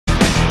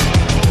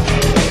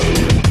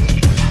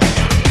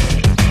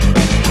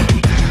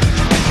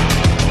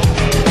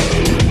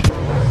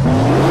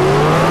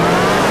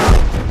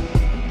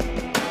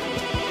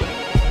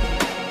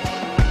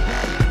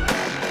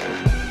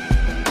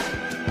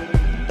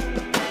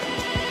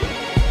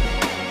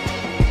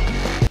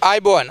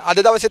ආයිබෝන් අද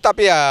දවසෙත්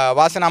අපි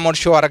වාසනා මොඩ්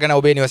ෂෝ අරගෙන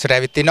ඔබේ නිවසට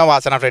ඇවිත් ඉන්නවා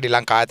වාසනා ෆ්‍රෙඩි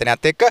ලංකා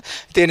ආයතනයත් එක්ක.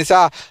 ඒ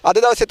නිසා අද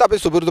දවසෙත් අපි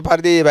සුපුරුදු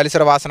පරිදි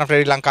වැලිසර වාසනා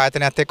ෆ්‍රෙඩි ලංකා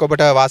ආයතනයත් එක්ක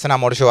ඔබට වාසනා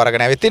මොඩ් ෂෝ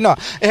අරගෙන ඇවිත් ඉන්නවා.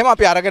 එහෙම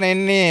අපි අරගෙන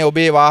ඉන්නේ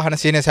ඔබේ වාහන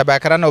සීනය සැබෑ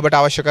කරන්න ඔබට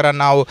අවශ්‍ය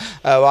කරන්නා වූ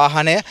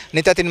වාහනය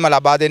නිතින්ම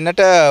ලබා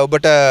දෙන්නට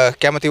ඔබට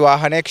කැමති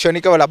වාහනයක්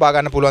ක්ෂණිකව ලබා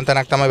ගන්න පුළුවන්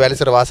තැනක් තමයි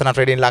වැලිසර වාසනා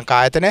ෆ්‍රෙඩි ලංකා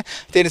ආයතනය.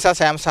 ඒ නිසා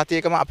සෑම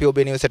සතියකම අපි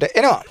ඔබේ නිවසට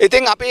එනවා.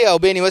 ඉතින් අපි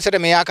ඔබේ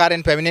නිවසට මේ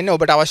ආකාරයෙන් පැමිණෙන්නේ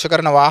ඔබට අවශ්‍ය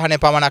කරන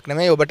වාහනේ පමණක්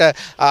නෙමෙයි ඔබට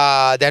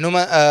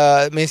දැනුම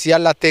මේ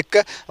සියල්ලත් එක්ක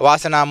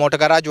වාසනා මෝටර්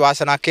ගරාජ්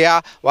වාසනා කෙයා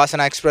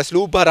වාසනා එක්ස්ප්‍රස්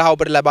ලූප් හරහා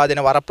ඔබට ලබා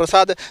දෙන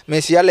වරප්‍රසාද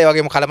මේ සියල්ල ඒ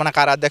වගේම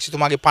කළමනාකාර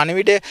අධ්‍යක්ෂතුමාගේ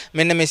පණිවිඩය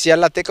මෙන්න මේ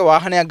සියල්ලත් එක්ක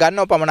වාහනයක්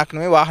ගන්නව පමණක්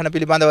නෙමෙයි වාහන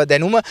පිළිබඳව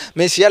දැනුම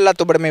මේ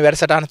සියල්ලත් ඔබට මේ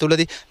වැඩසටහන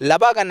තුලදී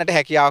ලබා ගන්නට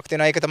හැකියාවක්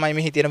තියෙනවා. ඒක තමයි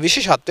මෙහි තියෙන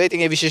විශේෂත්වය.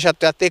 ඉතින් මේ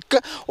විශේෂත්වයත් එක්ක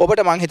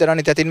ඔබට මම හිතනවා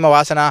නිතින්ම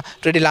වාසනා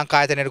ෆ්‍රෙඩි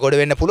ලංකා ආයතනයට ගොඩ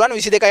වෙන්න පුළුවන්.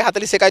 22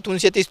 41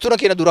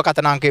 333 කියන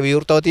දුරකථන අංකයේ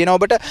විවෘතව තියෙනවා.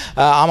 ඔබට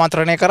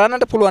ආමන්ත්‍රණය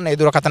කරන්නට පුළුවන් ඒ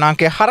දුරකථන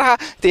අංකය හරහා.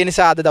 ඒ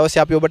නිසා අද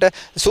දවසේ අපි ඔබට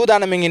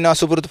සූදානම්ින් ඉන්නවා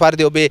සුපුරුදු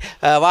පරිදි ඔබේ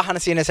වාහන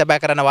සීනය සැබෑ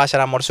කරන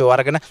වාසනා මොඩ් ෂෝ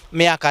අරගෙන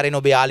මේ ආකාරයෙන්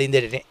ඔබේ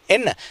ආලින්දයට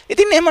එන්න.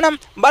 ඉතින් එහෙමනම්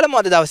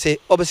බලමු අද දවසේ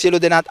ඔබ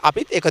සියලු දෙනාත්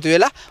අපිත් එකතු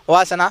වෙලා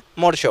වාසනා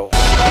මොඩ් ෂෝ.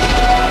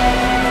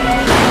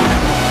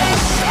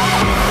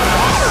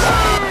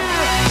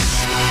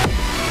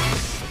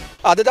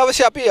 අද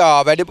දවසේ අපි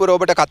වැඩිපුර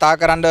ඔබට කතා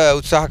කරන්න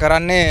උත්සාහ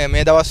කරන්නේ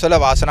මේ දවස්වල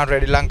වාසනා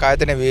ෆ්‍රෙඩි ලංකා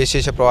ආයතනයේ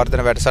විශේෂ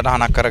ප්‍රවර්ධන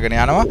වැඩසටහනක් කරගෙන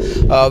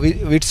යනවා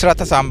විට්ස්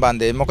රථ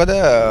සම්බන්ධයෙන්. මොකද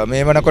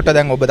මේ වෙනකොට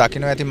දැන් ඔබ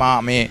දකින්න ඇති මා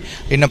මේ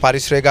ඉන්න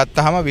පරිසරය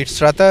ගත්තාම විට්ස්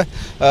රථ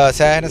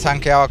සෑහෙන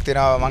සංඛ්‍යාවක්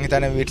තියෙනවා. මම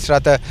හිතන්නේ විට්ස්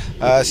රථ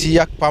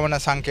 100ක්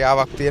පමණ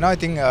සංඛ්‍යාවක් තියෙනවා.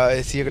 ඉතින්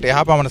 100කට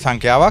එහා පමණ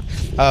සංඛ්‍යාවක්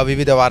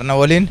විවිධ වර්ණ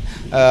වලින්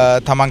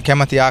තමන්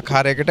කැමති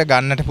ආකාරයකට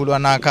ගන්නට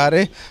පුළුවන්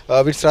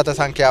ආකාරයේ විට්ස් රථ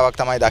සංඛ්‍යාවක්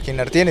තමයි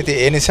දකින්නට තියෙන්නේ.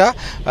 ඉතින් ඒ නිසා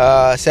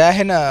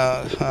සෑහෙන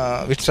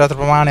විට්ස් රථ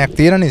ප්‍රමාණයක්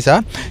තියෙන නිසා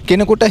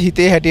කෙනෙකුට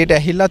හිතේ හැටියට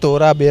ඇහිලා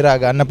තෝරා බේරා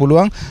ගන්න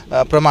පුළුවන්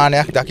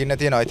ප්‍රමාණයක් දකින්න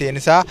තියෙනවා. ඒ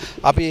නිසා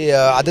අපි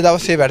අද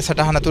දවසේ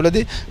වැඩසටහන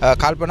තුලදී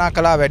කල්පනා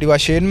කළා වැඩි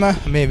වශයෙන්ම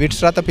මේ විට්ස්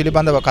රථ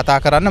පිළිබඳව කතා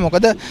කරන්න.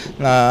 මොකද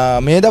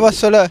මේ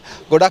දවස්වල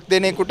ගොඩක්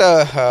දෙනෙකුට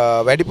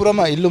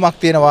වැඩිපුරම ඉල්ලුමක්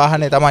තියෙන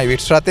වාහනේ තමයි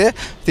විට්ස් රථය.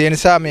 ඒ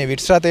නිසා මේ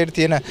විට්ස් රථයේ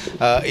තියෙන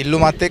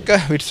ඉල්ලුමත් එක්ක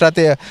විට්ස්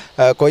රථය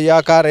කොයි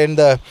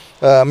ආකාරයෙන්ද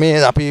මේ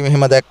අපි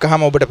මෙහෙම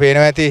දැක්කහම ඔබට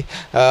පේනවා ඇති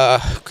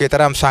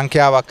කතරම්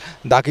සංඛ්‍යාවක්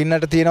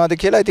දකින්නට තියෙනවද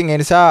කියලා. ඉතින් ඒ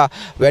නිසා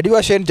වැඩි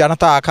වශයෙන්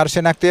ජනතා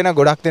ආකර්ෂණයක් තියෙන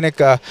ගොඩක්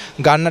දෙනෙක්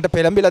ගන්නට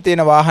පෙළඹිලා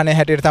තියෙන වාහනේ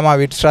හැටියට තමයි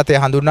විට්ස් රථය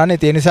හඳුන්වන්නේ.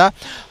 ඒ නිසා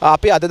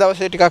අපි අද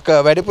දවසේ ටිකක්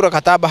වැඩිපුර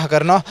කතා බහ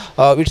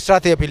කරනවා විට්ස්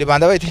රථය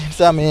පිළිබඳව. ඒ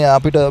නිසා මේ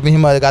අපිට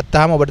මෙහිම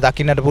ගත්තාම ඔබට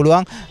දකින්නට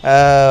පුළුවන්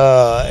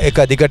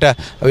එක දිගට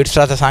විට්ස්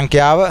රථ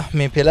සංඛ්‍යාව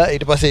මේ පෙළ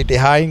ඊට පස්සේ ඊට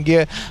එහායින්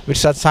ගිය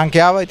විට්ස් රථ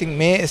සංඛ්‍යාව. ඉතින්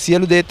මේ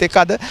සියලු දේත් එක්ක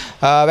අද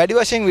වැඩි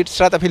වශයෙන් විට්ස්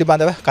රථ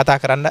පිළිබඳව කතා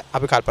කරන්න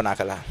අපි කල්පනා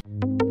කළා.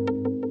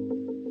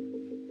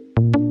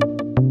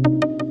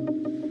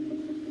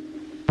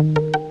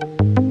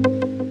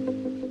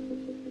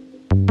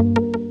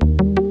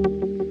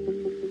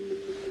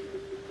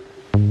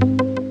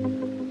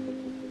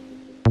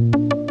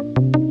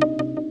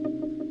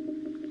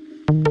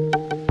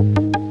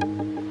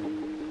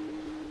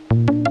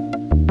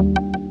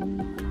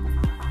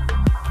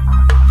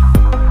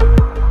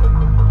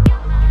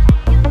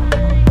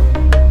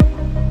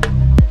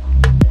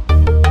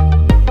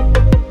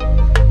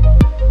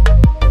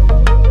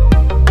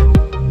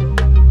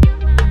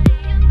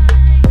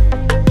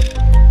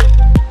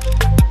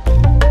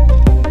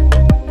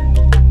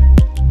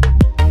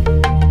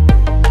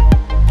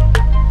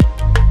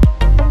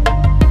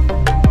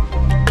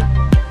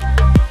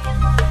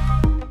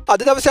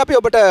 අද දවසේ අපි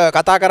ඔබට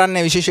කතා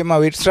කරන්නේ විශේෂයෙන්ම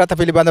විට්ස් රථ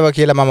පිළිබඳව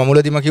කියලා මම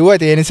මුලදීම කිව්වා.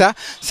 ඒ නිසා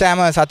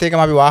සෑම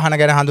සතියකම අපි වාහන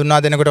ගැන හඳුන්වා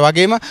දෙනකොට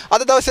වගේම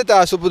අද දවසේත්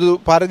සුපුරුදු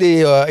පරිදි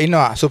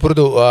ඉන්නවා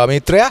සුපුරුදු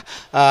මිත්‍රයා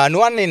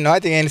නුවන් ඉන්නවා.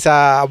 ඉතින් ඒ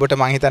නිසා ඔබට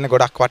මම හිතන්නේ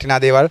ගොඩක් වටිනා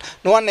දේවල්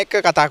නුවන්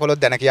එක්ක කතා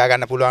කළොත් දැන කියා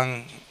ගන්න පුළුවන්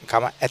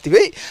කම ඇති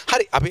වෙයි.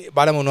 හරි අපි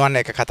බලමු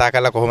නුවන් එක්ක කතා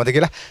කරලා කොහොමද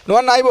කියලා.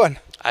 නුවන් ආයිබෝන්.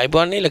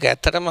 අයිබෝන් නීලක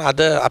ඇත්තටම අද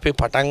අපි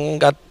පටන්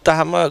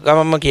ගත්තාම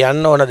ගමම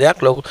කියන්න ඕන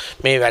දෙයක් ලොකු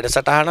මේ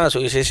වැඩසටහන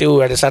සුවිශේෂී වූ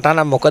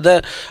වැඩසටහන. මොකද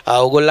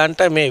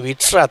ඕගොල්ලන්ට මේ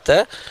විට්ස් රථ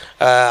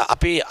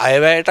අපි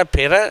අයවැයට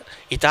පෙර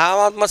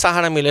ඉතාමත්ම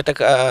සහන මිලට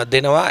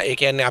දෙනවා. ඒ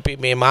කියන්නේ අපි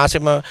මේ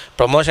මාසෙම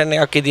ප්‍රොමෝෂන්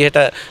එකක් විදිහට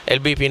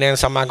LB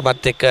ෆිනෑන්ස්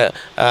සමාගමත් එක්ක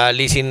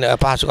ලීසින්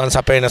පහසුකම්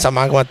සපයන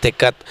සමාගමත්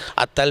එක්කත්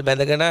අත්වල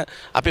බැඳගෙන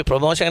අපි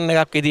ප්‍රොමෝෂන්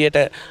එකක්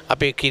විදිහට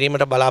අපි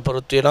කිරීමට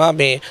බලාපොරොත්තු වෙනවා.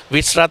 මේ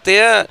විට්ස් රථය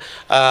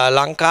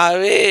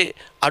ලංකාවේ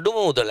අඩුම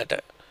මුදලට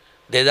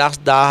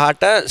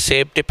 2018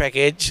 සේෆ්ටි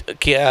පැකේජ්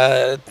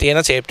තියෙන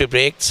සේෆ්ටි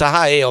බ්‍රේක් සහ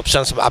ඒ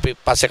ඔප්ෂන්ස් අපි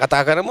පස්සේ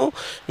කතා කරමු.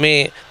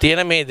 මේ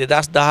තියෙන මේ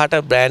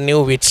 2018 බ්‍රෑන්ඩ්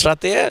නිව් විට්ස්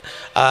රථය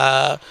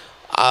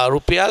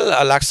රුපියල්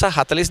ලක්ෂ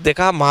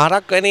 42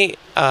 මාරක් වැනි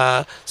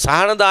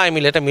සහනදාය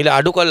මිලට මිල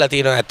අඩු කරලා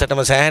තියෙනවා.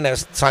 ඇත්තටම සෑහෙන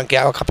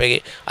සංඛ්‍යාවක්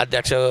අපේ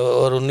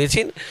අධ්‍යක්ෂවරුන්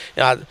විසින්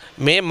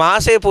මේ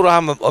මාසයේ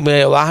පුරාම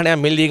මේ වාහනයක්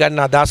මිල දී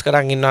ගන්න අදහස්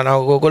කරන් ඉන්නවා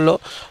නම් ඕගොල්ලෝ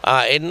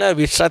එන්න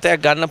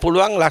විශ්‍රතයක් ගන්න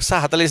පුළුවන් ලක්ෂ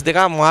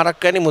 42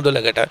 මාරක් වැනි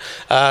මුදලකට.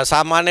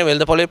 සාමාන්‍ය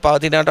වෙළඳ පොලේ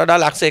පවතිනට වඩා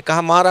ලක්ෂ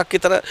 1 මාරක්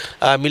විතර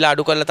මිල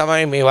අඩු කරලා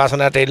තමයි මේ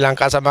වාසනා ට්‍රේඩ්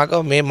ලංකා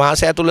සමාගම මේ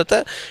මාසය ඇතුළත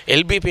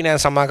LB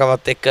ෆිනෑන්ස්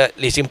සමාගමත් එක්ක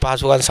ලීසින්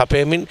පහසුකම්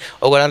සපයමින්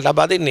ඕගොල්ලන්ට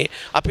ලබා දෙන්නේ.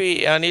 අපි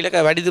නීලක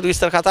වැඩිදුර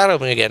විස්තර කතා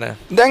කරමු මේ ගැන.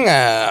 දැන්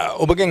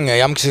ඔබගෙන්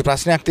යම් කිසි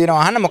ප්‍රශ්නයක්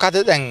තියෙනවා අහන්න. මොකද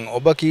දැන්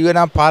ඔබ කියවන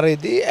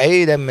පාරේදී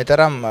ඇයි දැන්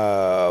මෙතරම්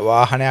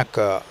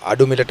වාහනයක්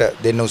අඩු මිලට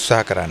දෙන්න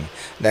උත්සාහ කරන්නේ?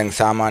 දැන්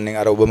සාමාන්‍යයෙන්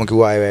අර ඔබම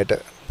කිව්වා අයවට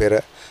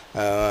පෙර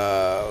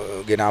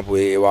ගෙනාපු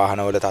ඒ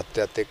වාහනවල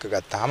තත්ත්වයක් එක්ක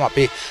ගත්තාම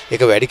අපි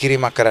ඒක වැඩි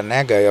කිරීමක්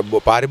කරන්නේ නැහැ.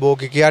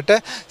 පාරිභෝගිකයට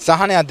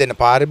සහනයක් දෙන්න,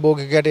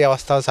 පාරිභෝගිකයට ඒ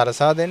අවස්ථාව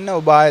සලසා දෙන්න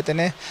ඔබ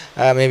ආයතනයේ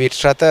මේ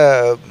විත්ස් රථ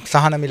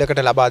සහන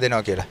මිලකට ලබා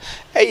දෙනවා කියලා.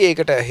 ඇයි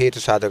ඒකට හේතු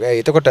සාධක?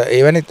 එතකොට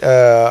එවැනි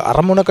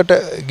අරමුණකට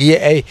ගියේ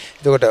ඇයි?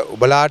 එතකොට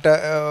ඔබලාට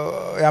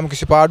යම්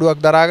කිසි පාඩුවක්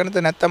දරාගෙනද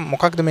නැත්නම්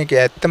මොකක්ද මේකේ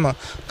ඇත්තම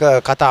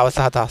කතාව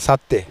සහ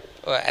සත්‍යය?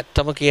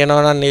 ඇත්තම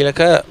කියනවා නම්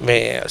නීලක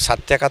මේ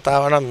සත්‍ය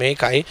කතාව නම්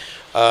මේකයි.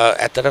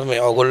 ඇත්තට මේ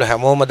ඔයගොල්ලෝ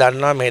හැමෝම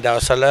දන්නවා මේ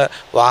දවස්වල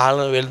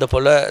වාහන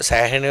වෙළඳපොළ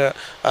සෑහෙන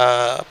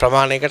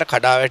ප්‍රමාණයකට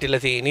කඩා වැටිලා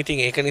තියෙන. ඉතින්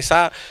ඒක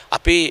නිසා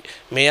අපි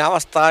මේ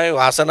අවස්ථාවේ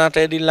වාසනා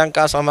ට්‍රේඩ්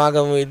ලංකා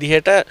සමාගම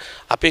විදිහට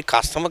අපි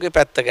කස්ටමර්ගේ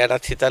පැත්ත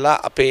ගැනත් හිතලා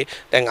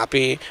දැන්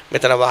අපි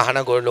මෙතන වාහන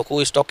ලොකු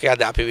ස්ටොක්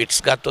එකක් අපි විට්ස්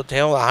ගත්තොත්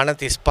එහෙම වාහන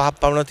 35ක්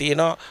පමණ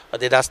තියෙනවා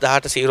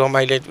 2018 0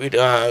 මයිලේජ්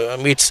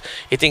විට්ස්.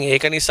 ඉතින්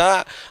ඒක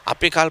නිසා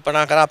අපි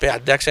කල්පනා කරා අපේ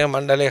අධ්‍යක්ෂ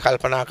මණ්ඩලය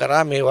කල්පනා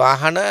කරා මේ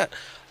වාහන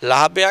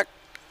ලාභයක්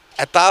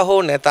ඇතා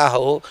හෝ නැතා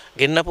හෝ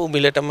ගෙන්නපු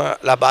මිලටම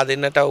ලබා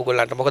දෙන්නට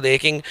ඕගොල්ලන්ට. මොකද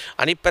ඒකෙන්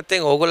අනිත්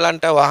පැත්තෙන්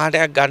ඕගොල්ලන්ට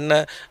වාහනයක්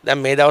ගන්න දැන්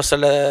මේ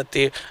දවස්වල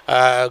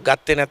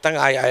ගත්තේ නැත්නම්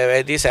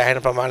අයවැයදී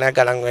සෑහෙන ප්‍රමාණයක්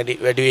ගණන්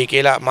වැඩි වෙයි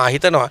කියලා මා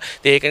හිතනවා.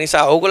 ඒක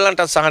නිසා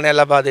ඕගොල්ලන්ට සහනය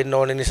ලබා දෙන්න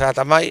ඕන නිසා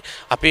තමයි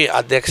අපි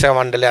අධ්‍යක්ෂ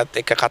මණ්ඩලයත්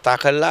එක්ක කතා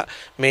කරලා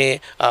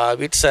මේ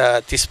විට්ස්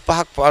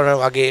 35ක්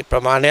වගේ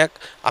ප්‍රමාණයක්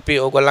අපි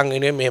ඕගොල්ලන්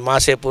වෙනුවෙන් මේ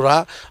මාසය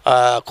පුරා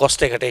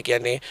කොස්ට් එකට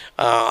කියන්නේ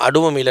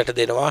අඩුම මිලට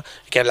දෙනවා. ඒ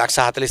කියන්නේ ලක්ෂ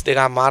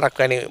 42 මාරක්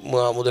වැනි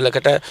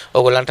මුදලකට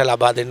ඕගොල්ලන්ට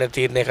ලබා දෙන්න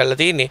තීරණය කරලා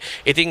තියෙන්නේ.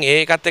 ඉතින්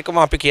ඒකත් එක්කම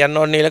අපි කියන්න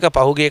ඕනේ නේලක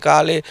පහුගිය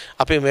කාලේ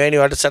අපි මෙවැනි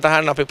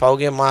වැඩසටහන් අපි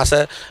පහුගිය මාස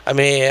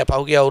මේ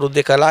පහුගිය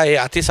අවුරුද්දේ කළා. ඒ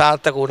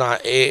අතිසාර්ථක වුණා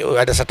ඒ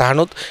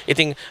වැඩසටහනුත්.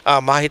 ඉතින්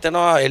මා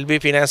හිතනවා LB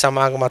ෆිනෑන්ස්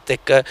සමාගමත්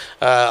එක්ක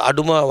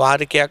අඩුම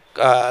වාරිකයක්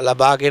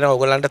ලබාගෙන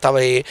ඕගොල්ලන්ට තව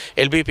ඒ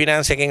LB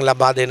ෆිනෑන්ස් එකෙන්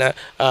ලබා දෙන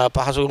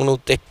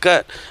පහසුකම්නුත් එක්ක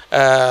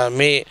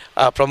මේ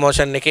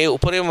ප්‍රොමෝෂන් එකේ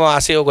උපරිම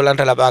වාසිය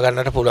ඕගොල්ලන්ට ලබා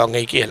ගන්නට පුළුවන්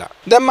වෙයි කියලා.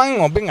 දැන් මම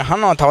ඔබෙන්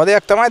අහනවා තව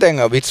දෙයක් තමයි දැන්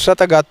විත්ස්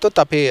රථ ගත්තොත්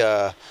අපේ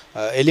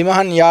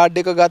එලිමහන් යාඩ්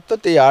එක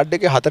ගත්තොත් ඒ යාඩ්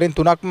එකේ 4න්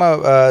 3ක්ම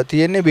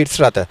තියෙන්නේ විත්ස්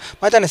රථ.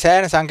 මම හිතන්නේ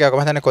සෑහෙන සංඛ්‍යාවක්.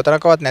 මම හිතන්නේ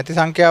කොතරම්කවත් නැති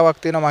සංඛ්‍යාවක්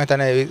තියෙනවා. මම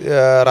හිතන්නේ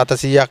රථ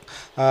 100ක්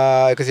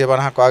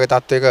 150ක් වගේ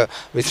තත්ත්වයක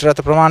විත්ස්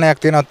රථ ප්‍රමාණයක්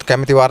තියෙනවා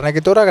කැමති වර්ණයක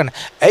තෝරාගන්න.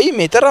 ඇයි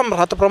මෙතරම්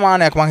රථ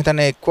ප්‍රමාණයක් මම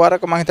හිතන්නේ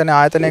එක්වරක මම හිතන්නේ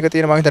ආයතනයක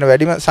තියෙන මම හිතන්නේ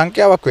වැඩිම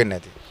සංඛ්‍යාවක් වෙන්නේ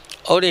නැති.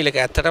 ඕනීලක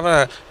ඇත්තටම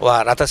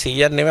රථ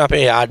 100ක් නෙමෙයි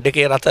අපේ යාඩ්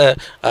එකේ රථ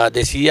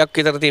 200ක්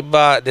විතර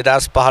තිබ්බා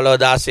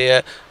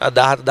 2015 16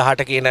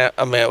 18 කියන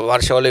මේ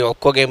වර්ෂවල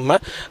ඔක්කොගෙම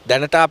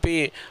දැනට අපි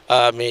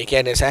මේ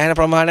කියන්නේ සෑහෙන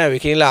ප්‍රමාණයක්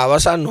විකිණලා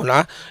අවසන්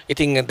වුණා.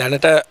 ඉතින්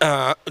දැනට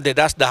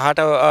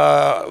 2018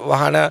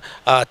 වාහන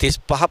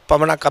 35ක්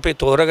පමණක් අපි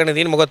තෝරගෙන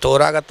තියෙනවා. මොකද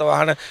තෝරාගත්ත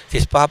වාහන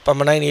 35ක්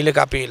පමණයි නීලක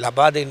අපි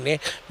ලබා දෙන්නේ.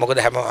 මොකද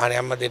හැම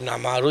වාහනයක්ම දෙන්න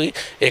අමාරුයි.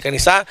 ඒක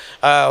නිසා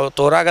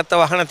තෝරාගත්ත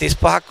වාහන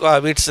 35ක්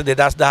විට්ස්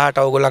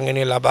 2018 ඕගොල්ලන්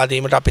ගෙනියන ලබා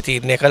දීමට අපි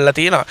තීරණය කරලා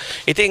තියෙනවා.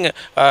 ඉතින්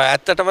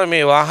ඇත්තටම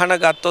මේ වාහන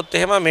ගත්තොත්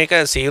එහෙම මේක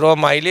 0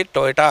 මයිලේජ්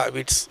Toyota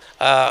Vitz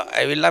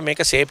ඇවිල්ලා මේක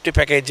සේෆ්ටි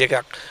පැකේජ්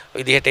එකක්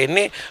විදිහට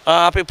එන්නේ.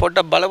 අපි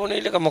පොඩ්ඩක් බලමු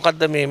නේද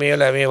මොකද්ද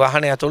මේ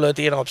වාහනේ ඇතුළේ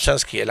තියෙන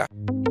ඔප්ෂන්ස් කියලා.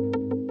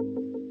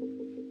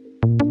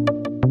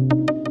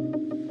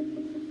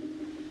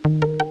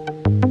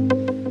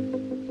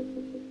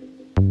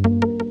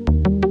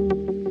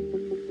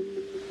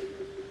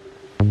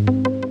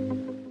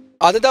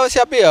 අද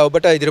දවසේ අපි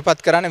ඔබට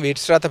ඉදිරිපත් කරන්න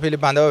විට්ස් රථ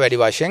පිළිබඳව වැඩි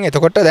වශයෙන්.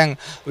 එතකොට දැන්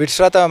විට්ස්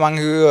රථ මම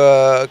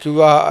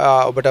කිව්වා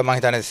ඔබට මම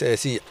හිතන්නේ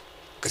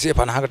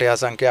 150කට යා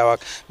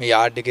සංඛ්‍යාවක් මේ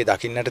යාඩ් එකේ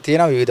දකින්නට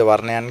තියෙනවා විවිධ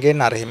වර්ණයන්ගෙන්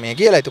අර මේ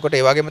කියලා. එතකොට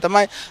ඒ වගේම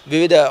තමයි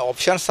විවිධ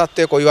ඔප්ෂන්ස්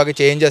සත්වයේ කොයි වගේ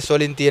චේන්ජස්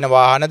වලින් තියෙන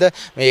වාහනද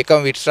මේ එකම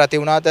විට්ස් රථය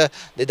වුණාද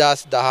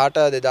 2018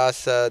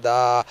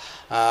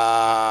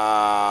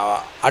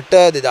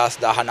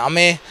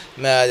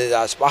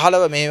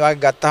 2019 මේ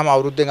වගේ ගත්තාම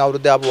අවුරුද්දෙන්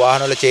අවුරුද්ද ආපු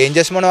වාහනවල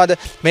චේන්ජස් මොනවද?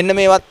 මෙන්න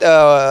මේවත්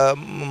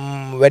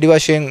වැඩි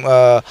වශයෙන්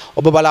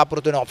ඔබ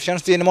බලාපොරොත්තු වෙන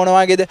ඔප්ෂන්ස් තියෙන මොන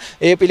වගේද?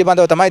 ඒ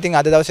පිළිබඳව තමයි ඉතින්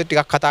අද දවසේ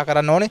ටිකක් කතා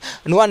කරන්න ඕනේ.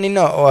 නුවන්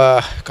ඉන්න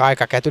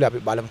කායකක් ඇතුලේ අපි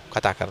බලමු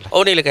කතා කරලා.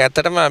 ඕනීලක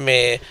ඇත්තටම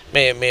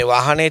මේ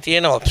වාහනේ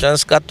තියෙන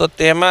ඔප්ෂන්ස්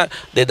ගත්තොත් එහෙම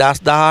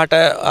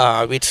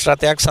 2018 විට්ස්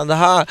රථයක්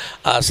සඳහා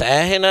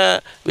සෑහෙන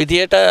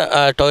විදියට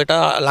Toyota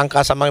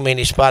ලංකා සමග මේ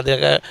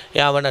නිෂ්පාදක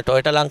යාවන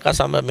Toyota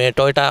ලංකා මේ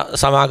Toyota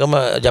සමාගම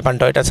ජපන්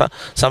Toyota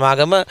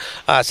සමාගම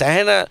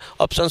සෑහෙන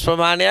ඔප්ෂන්ස්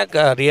ප්‍රමාණයක්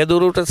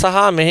රියදුරුට සහ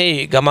මෙහි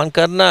ගමන්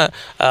කරන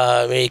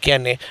මේ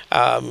කියන්නේ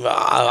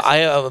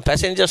අය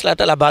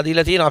පැසෙන්ජර්ස්ලාට ලබා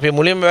දීලා තියෙනවා. අපි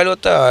මුලින්ම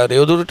බැලුවොත්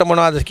රියදුරට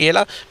මොනවද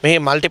කියලා මෙහි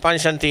මල්ටි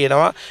ෆන්ක්ෂන්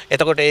තියෙනවා.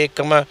 එතකොට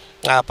ඒකම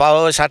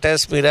power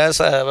shutters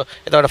mirrors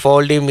එතකොට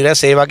folding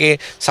mirrors ඒ වගේ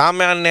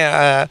සාමාන්‍ය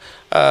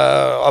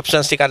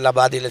ඔප්ෂන්ස් ටිකක්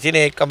ලබා දීලා තියෙන.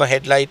 ඒකම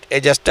හෙඩ්ලයිට්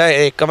ඇඩ්ජස්ටර්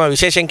ඒකම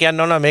විශේෂයෙන්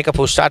කියන්න ඕන මේක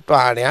පුෂ් ස්ටාර්ට්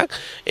වාහනයක්.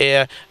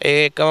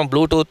 ඒකම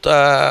බ්ලූටූත්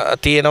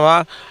තියෙනවා.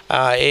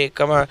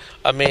 ඒකම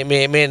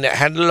මේ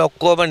හැන්ඩල්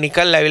ඔක්කොම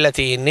නිකල් ඇවිල්ලා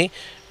තියෙන්නේ.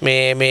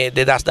 මේ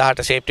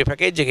 2018 සේෆ්ටි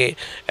පැකේජ් එකේ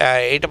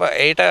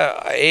ඊට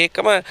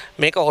ඒකම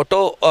මේක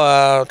ඔටෝ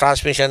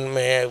ට්‍රාන්ස්මිෂන්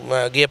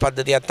ගිය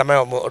පද්ධතියක් තමයි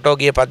ඔටෝ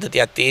ගිය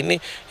පද්ධතියක් තියෙන්නේ.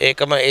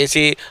 ඒකම AC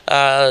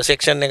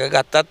සෙක්ෂන් එක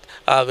ගත්තත්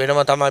වෙනම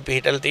තමයි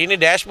පිහිටලා තියෙන්නේ.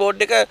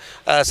 ඩෑෂ්බෝඩ් එක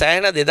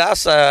සෑහෙන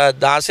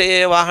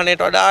 2016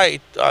 වාහනයට වඩා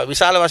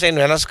විශාල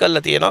වශයෙන් වෙනස්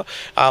කරලා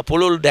තියෙනවා.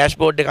 පුළුල්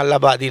ඩෑෂ්බෝඩ් එකක්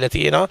ලබා දීලා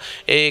තියෙනවා.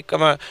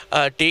 ඒකම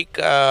ටීක්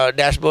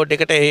ඩෑෂ්බෝඩ්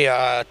එකට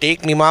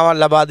ටීක් නිමාවක්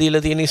ලබා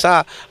දීලා තියෙන නිසා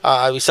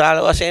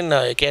විශාල වශයෙන්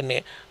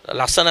කියන්නේ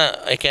ලස්සන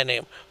ඒ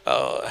කියන්නේ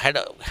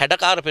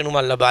හැඩකාර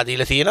පෙනුමක් ලබා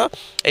දීලා තියෙනවා.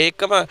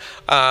 ඒකම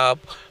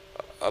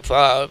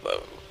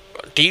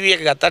ටීවී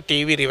එක ගත්තා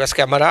ටීවී රිවර්ස්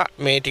කැමරා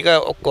මේ ටික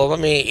ඔක්කොම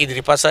මේ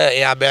ඉදිරිපස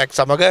එයා බෑග්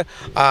සමග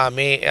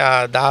මේ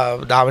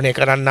ධාවනය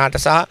කරන්නාට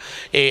සහ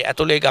ඒ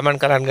ඇතුලේ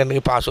ගමන්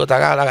කරන්න පාසුව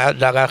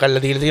දගා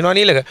කරලා දීලා තියෙනවා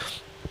නීලක.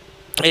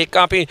 ඒක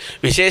අපි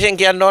විශේෂයෙන්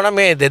කියන්න ඕන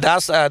මේ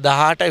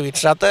 2018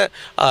 විට්ස් රථ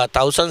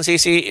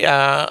 1000cc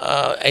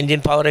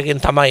එන්ජින් පවර්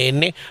එකකින් තමයි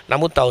එන්නේ.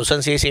 නමුත්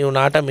 1000cc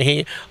වුණාට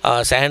මෙහි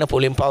සෑහෙන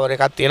පුලින් පවර්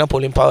එකක් තියෙන.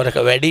 පුලින් පවර්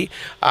එක වැඩි.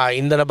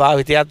 ඉන්ධන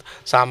භාවිතයත්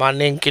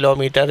සාමාන්‍යයෙන්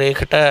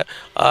කිලෝමීටරයකට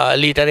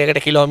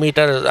ලීටරයකට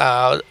කිලෝමීටර්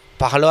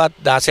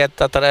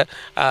 15-16 අතර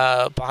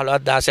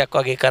 15-16ක්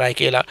වගේ කරයි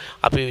කියලා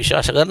අපි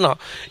විශ්වාස කරනවා.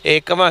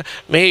 ඒකම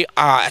මේ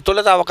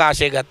ඇතුළත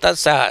අවකාශය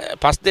ගත්තත්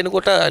 5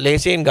 දිනකට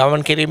ලේසියෙන්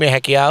ගමන් කිරීමේ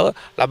හැකියාව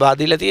ලබා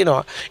දීලා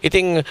තියෙනවා.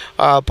 ඉතින්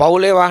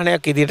පවුලේ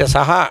වාහනයක් ඉදිරියට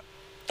සහ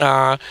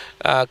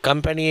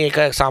කම්පැනි එක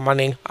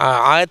සාමාන්‍යයෙන්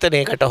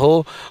ආයතනයකට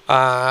හෝ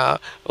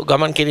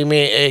ගමන්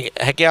කිරීමේ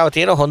හැකියාව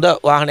තියෙන හොඳ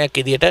වාහනයක්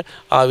ඉදිරියට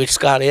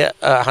විට්ස් කාර්ය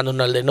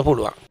හඳුන්වලා දෙන්න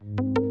පුළුවන්.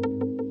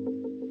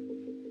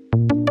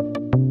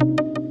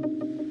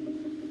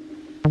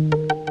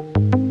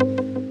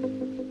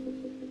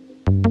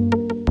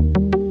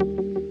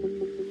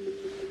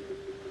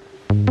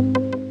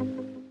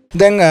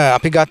 දැන්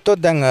අපි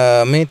ගත්තොත් දැන්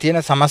මේ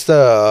තියෙන සමස්ත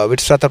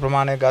විට්ස් රථ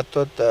ප්‍රමාණය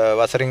ගත්තොත්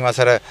වසරින්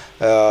වසර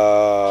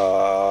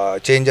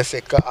චේන්ජස්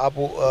එක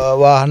ආපු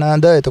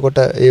වාහනද එතකොට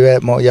ඒ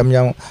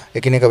යම්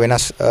එකිනෙක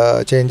වෙනස්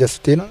චේන්ජස්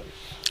තියෙනවා.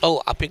 ඔව්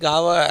අපි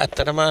ගාව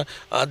ඇත්තටම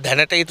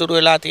දැනට ඉතුරු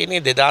වෙලා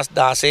තියෙන්නේ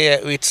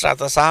 2016 විට්ස්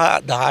රථ සහ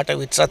 18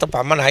 විට්ස් රථ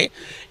පමණයි.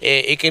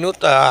 ඒකිනුත්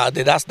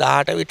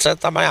 2018 විට්ස්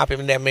රථ තමයි අපි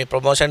දැන් මේ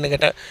ප්‍රොමෝෂන්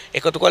එකට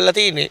එකතු කරලා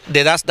තියෙන්නේ.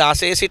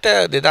 2016 සිට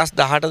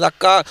 2018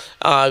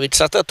 දක්වා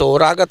විට්ස් රථ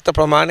තෝරාගත්ත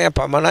ප්‍රමාණය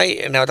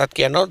පමණයි. නැවතත්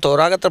කියනවා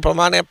තෝරාගත්ත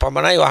ප්‍රමාණය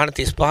පමණයි. වාහන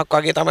 35ක්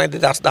වගේ තමයි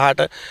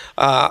 2018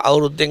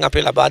 අවුරුද්දෙන්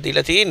අපි ලබා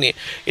දීලා තියෙන්නේ.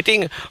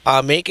 ඉතින්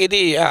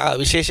මේකෙදි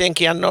විශේෂයෙන්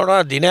කියන්න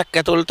ඕන දිනයක්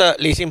ඇතුළත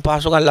ලීසින්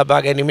පහසුකම්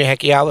ලබා ගැනීමේ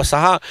හැකියාව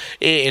සහ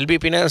ඒ LB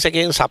ෆිනෑන්ස්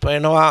එකෙන්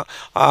සපයනවා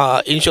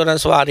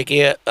ඉන්ෂුරන්ස් වාරිකය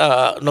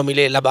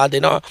නොමිලේ ලබා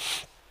දෙනවා.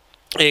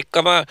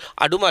 ඒකම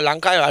අඩුම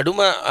ලංකාවේ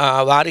අඩුම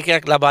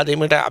වාරිකයක් ලබා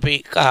දෙීමට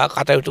අපි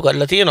කටයුතු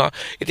කරලා තියෙනවා.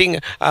 ඉතින්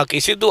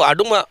කිසිදු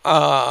අඩුම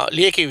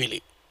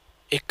ලියකියවිලි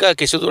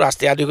කිසිදු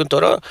රස්තියාදයකින්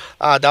තොර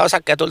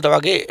දවසක් ඇතුළත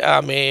වගේ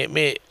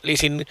මේ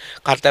ලීසින්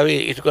කර්තව්‍ය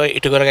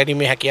ඉටු කර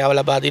ගැනීමේ හැකියාව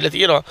ලබා දීලා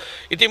තියෙනවා.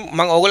 ඉතින්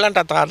මම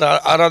ඕගොල්ලන්ට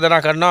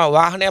ආරාධනා කරනවා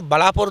වාහනයක්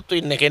බලාපොරොත්තු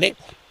ඉන්න කෙනෙක්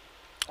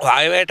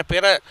වායවයට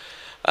පෙර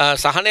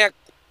සහනයක්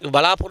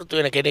බලාපොරොත්තු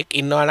වෙන කෙනෙක්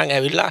ඉන්නවා නම්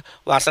ඇවිල්ලා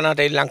වාසනාට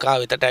ශ්‍රී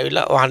ලංකාව වෙතට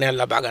ඇවිල්ලා වාහනයක්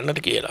ලබා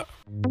ගන්නට කියලා.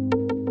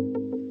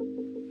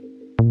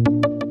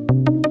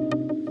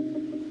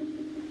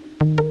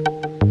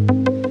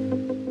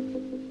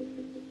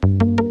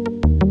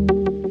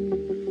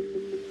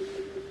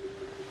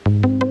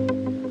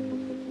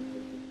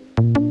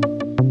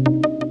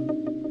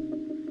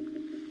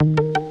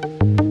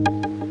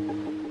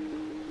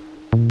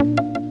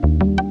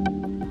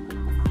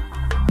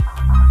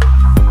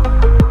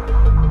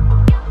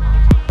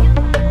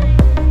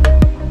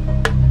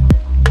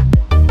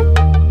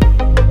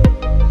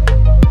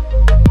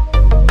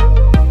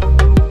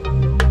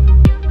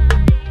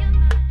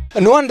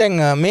 නුවන් දැන්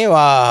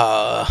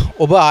මේවා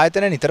ඔබ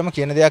ආයතන නිතරම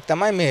කියන දෙයක්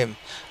තමයි මේ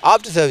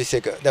ආෆ්ටර් සර්විස්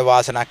එක. දැන්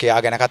වාසනා කියා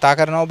ගැන කතා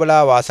කරනවා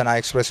ඔබලා, වාසනා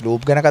එක්ස්ප්‍රෙස්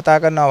ලූප් ගැන කතා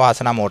කරනවා,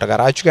 වාසනා මෝටර්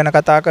ගරාජ් ගැන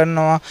කතා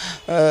කරනවා.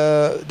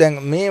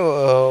 දැන් මේ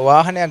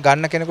වාහනයක්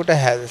ගන්න කෙනෙකුට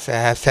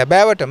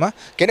සැබෑවටම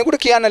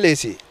කෙනෙකුට කියන්න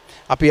ලේසි.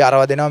 අපි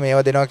අරව දෙනවා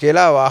මේව දෙනවා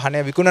කියලා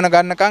වාහනය විකුණන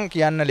ගන්නකම්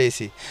කියන්න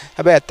ලේසි.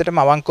 හැබැයි ඇත්තටම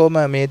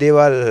අවංකවම මේ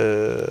දේවල්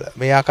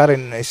මේ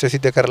ආකාරයෙන්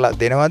ඉස්සිද්ධ කරලා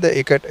දෙනවද?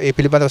 ඒකට ඒ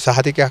පිළිබඳව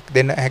සහතිකයක්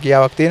දෙන්න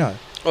හැකියාවක්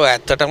තියෙනවද? ඔය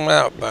ඇත්තටම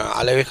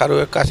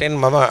අලෙවිකරුවෙක් වශයෙන්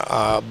මම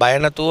බය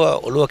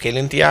නැතුව ඔළුව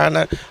කෙලින්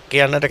තියාන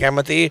කියන්නට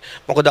කැමතියි.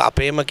 මොකද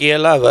අපේම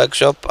කියලා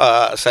workshop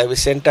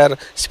service centre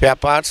spare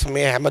parts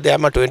මේ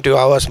හැමදේම 20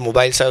 hours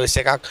මොබයිල් සර්විස්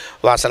එකක්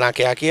වාසනා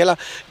කියලා.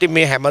 ඉතින්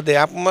මේ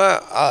හැමදේම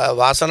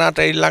වාසනා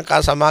ශ්‍රී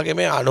ලංකා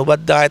සමාගමේ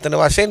අනුබද්ධ ආයතන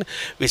වශයෙන්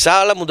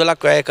විශාල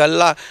මුදලක් වැය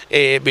කළා.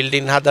 ඒ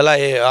බිල්ඩින් හදලා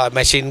ඒ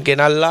මැෂින්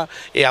ගෙනල්ලා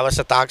ඒ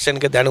අවශ්‍ය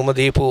තාක්ෂණික දැනුම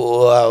දීපු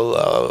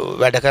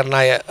වැඩ කරන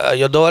අය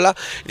යොදවලා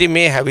ඉතින්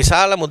මේ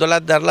විශාල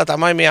මුදලක් දරලා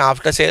තමයි මේ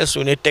ආෆ්ටර් සේල්ස්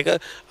යුනිට් එක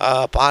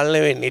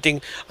පාලනය වෙන්නේ.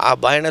 ඉතින්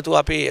බය නැතුව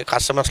අපි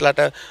කස්ටමර්ස්ලාට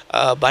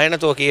බය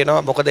නැතුව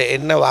කියනවා මොකද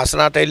එන්න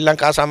වාසනා ශ්‍රී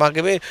ලංකා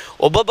සමාගමේ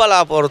ඔබ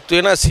බලාපොරොත්තු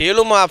වෙන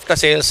සියලුම ආෆ්ටර්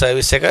සේල්ස්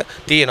සර්විස් එක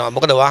තියෙනවා.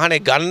 මොකද වාහනේ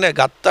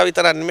ගත්තා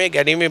විතරක් නෙමෙයි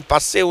ගැනීමෙන්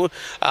පස්සේ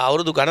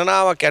අවුරුදු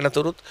ගණනාවක්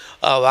යනතුරුත්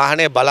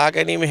වාහනේ බලා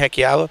ගැනීමේ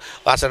හැකියාව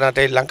වාසනා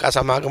ශ්‍රී ලංකා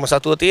සමාගම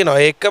සතුව තියෙනවා.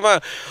 ඒකම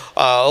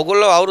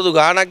ඕගොල්ලෝ අවුරුදු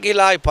ගාණක්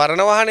ගිහලා ආයි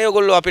පරණ වාහනේ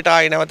ඕගොල්ලෝ අපිට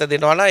ආයි නැවත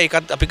දෙනවා නම්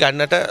ඒකත් අපි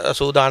ගන්නට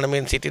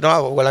සූදානම්ෙන් සිටිනවා.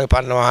 ඕගොල්ලන්ගේ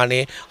පරණ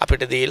වාහනේ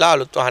අපිට දීලා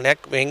අලුත් වාහනයක්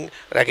මෙන්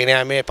රැගෙන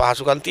යාමේ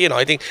පහසුකම්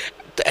තියෙනවා. ඉතින්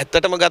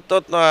ඇත්තටම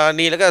ගත්තොත්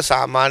නීලක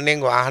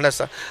සාමාන්‍යයෙන් වාහන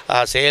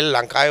සේල්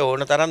ලංකාවේ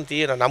ඕන තරම්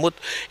තියෙනවා. නමුත්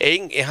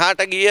එයින්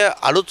එහාට ගිය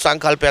අලුත්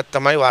සංකල්පයක්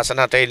තමයි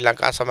වාසනා ශ්‍රී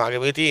ලංකා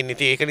සමාගමේ තියෙන්නේ.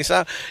 ඉතින් ඒක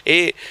නිසා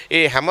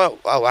ඒ හැම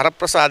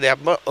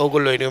වරප්‍රසාදයක්ම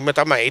ඕගොල්ලෝ එනුම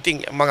තමයි.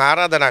 ඉතින් මම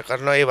ආරාධනා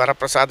කරනවා මේ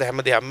වරප්‍රසාද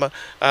හැමදේම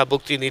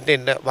භුක්ති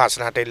විඳින්න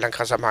වාසනා ශ්‍රී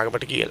ලංකා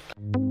සමාගමට කියලා.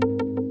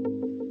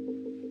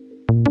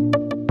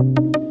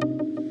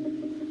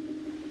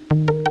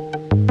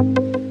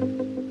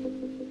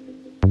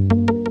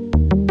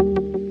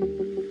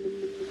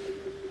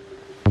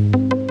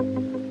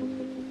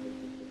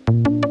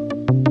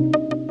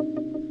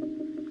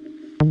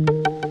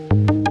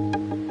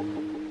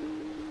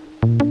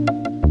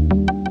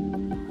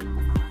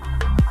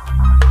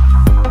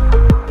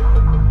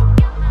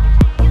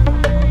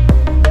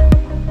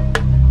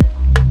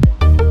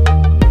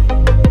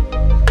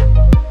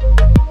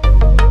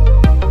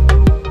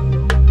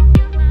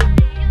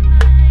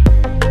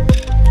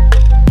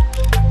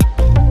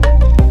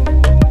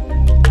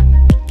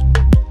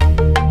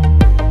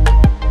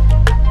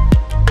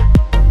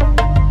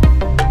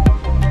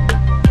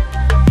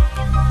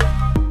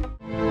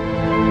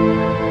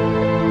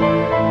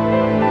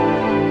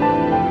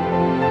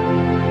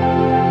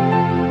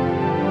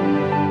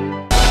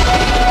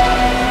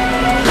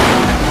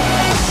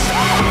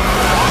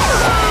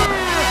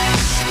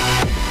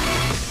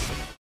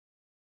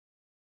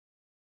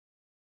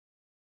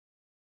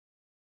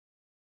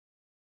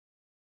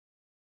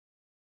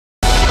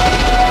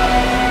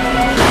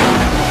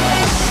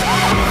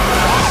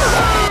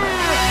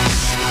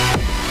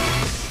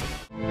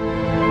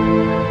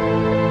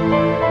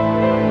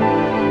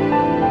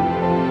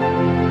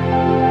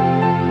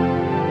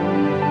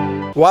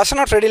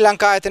 වාසනා ශ්‍රී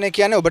ලංකා ආයතනය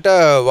කියන්නේ ඔබට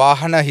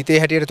වාහන හිතේ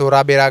හැටියට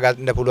තෝරා බේරා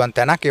ගන්න පුළුවන්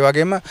තැනක්. ඒ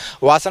වගේම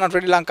වාසනා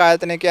ශ්‍රී ලංකා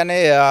ආයතනය කියන්නේ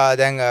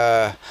දැන්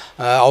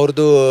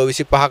අවුරුදු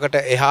 25කට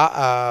එහා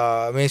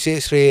මේසේ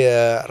ශ්‍රී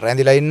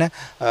රැඳිලා ඉන්න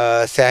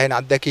සෑහෙන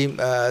අත්දැකීම්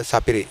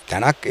සපිරි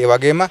තැනක්. ඒ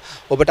වගේම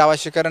ඔබට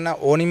අවශ්‍ය කරන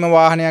ඕනිම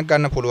වාහනයක්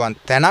ගන්න පුළුවන්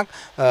තැනක්.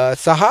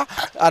 සහ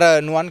අර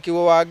නුවන්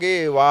කිව්වා වගේ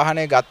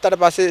වාහනේ ගත්තට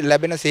පස්සේ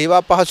ලැබෙන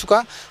සේවා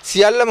පහසුකම්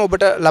සියල්ලම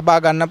ඔබට ලබා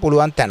ගන්න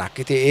පුළුවන් තැනක්.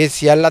 ඉතින් ඒ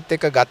සියල්ලත්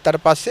එක්ක ගත්තට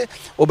පස්සේ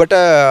ඔබට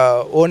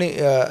ඕනි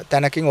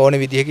තැනකින් ඕනි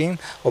විදිහකින්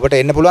ඔබට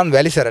එන්න පුළුවන්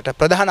වැලිසරට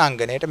ප්‍රධාන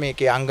අංගණයට.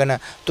 මේකේ අංගන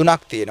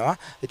 3ක් තියෙනවා.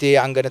 ඉතින් ඒ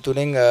අංගන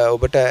 3න්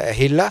ඔබට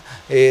ඇහිලා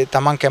ඒ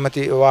තමන්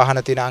කැමති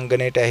වාහන තියෙන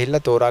අංගණයට ඇහිලා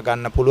තෝරා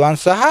ගන්න පුළුවන්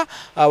සහ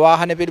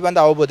වාහනේ පිළිබඳ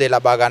අවබෝධය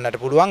ලබා ගන්නට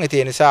පුළුවන්. ඉතින්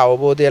ඒ නිසා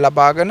අවබෝධය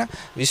ලබාගෙන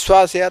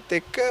විශ්වාසයත්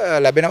එක්ක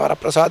ලැබෙන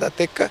වරප්‍රසාදත්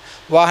එක්ක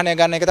වාහනය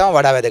ගන්න එක තමයි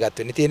වඩා වැදගත්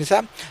වෙන්නේ. ඉතින් ඒ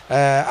නිසා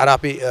අර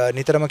අපි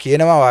නිතරම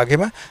කියනවා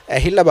වගේම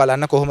ඇහිලා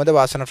බලන්න කොහොමද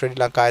වාසනා ශ්‍රී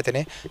ලංකා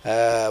ආයතනයේ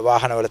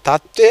වාහනවල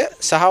තත්ත්වය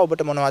සහ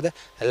ඔබට මොනවද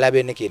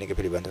ලැබෙන්නේ කියන එක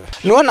පිළිබඳව.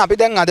 නුවන් අපි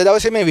දැන් අද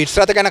දවසේ මේ විත්ස්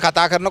රථ ගැන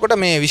කතා කරනකොට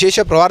මේ විශේෂ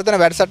ප්‍රවර්ධන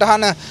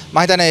වැඩසටහන මම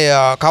හිතන්නේ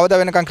කවදා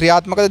වෙනකන්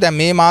ක්‍රියාත්මකද? දැන්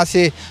මේ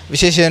මාසේ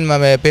විශේෂයෙන්ම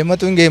මේ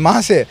පෙම්වතුන්ගේ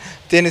මාසය.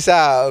 ඒ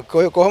නිසා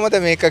කොහොමද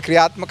මේක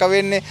ක්‍රියාත්මක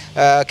වෙන්නේ?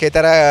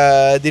 කේතර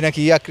දින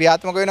කීයක්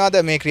ක්‍රියාත්මක වෙනවද?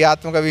 මේ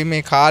ක්‍රියාත්මක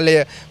වීමේ කාලය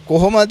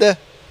කොහොමද?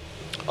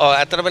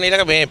 ඇත්තටම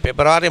නීලක මේ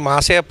පෙබරවාරි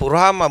මාසය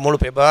පුරාම මුළු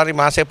පෙබරවාරි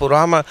මාසය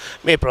පුරාම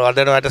මේ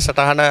ප්‍රවර්ධන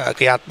වැඩසටහන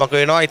ක්‍රියාත්මක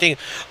වෙනවා. ඉතින්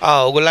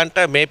ඕගොල්ලන්ට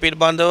මේ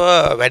පිළිබඳව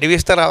වැඩි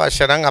විස්තර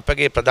අවශ්‍ය නම්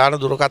අපගේ ප්‍රධාන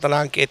දුරකථන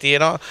අංකය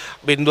තියෙනවා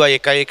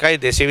 011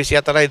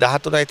 224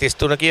 13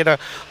 33 කියන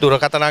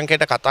දුරකථන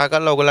අංකයට කතා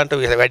කරලා ඕගොල්ලන්ට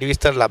වැඩි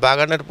විස්තර ලබා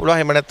ගන්නට පුළුවන්.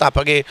 එහෙම නැත්නම්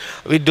අපගේ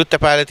විද්‍යුත්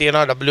තැපෑලේ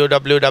තියෙනවා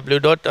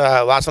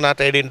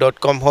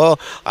www.wasanatrading.com හෝ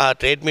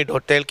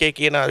trademe.lk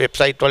කියන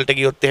වෙබ්සයිට් වලට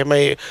ගියොත් එහෙම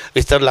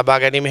විස්තර ලබා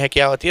ගැනීම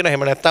හැකියාව තියෙනවා.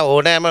 එහෙම නැත්නම්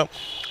ඕනෑම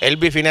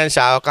LB ෆිනන්ස්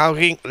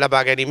ආකාරකින්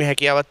ලබා ගැනීම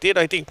හැකියාවක්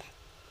තියෙනවා. ඉතින්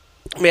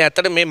මේ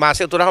ඇත්තට මේ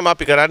මාසය තුනම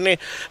අපි කරන්නේ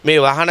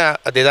මේ වාහන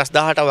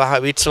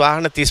 2018 විට්ස්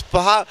වාහන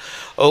 35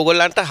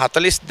 ඕගොල්ලන්ට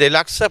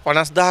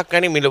 42,50,000ක්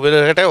වැනි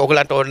මිලවලට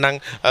ඕගොල්ලන්ට ඕනනම්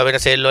වෙන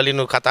සේල්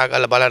වලින් කතා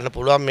කරලා බලන්න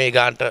පුළුවන් මේ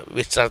ගානට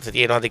විස්තර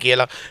තියෙනවද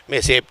කියලා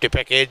මේ safety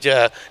package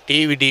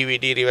TV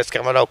DVD reverse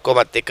camera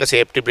ඔක්කොමත් එක්ක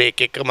සේෆ්ටි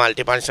බ්‍රේක් එක්ක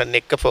මල්ටි ෆන්ක්ෂන්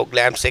එක්ක ෆොග්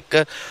ලැම්ප්ස්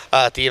එක්ක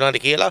තියෙනවද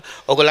කියලා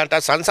ඕගොල්ලන්ට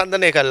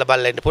සංසන්දනය කරලා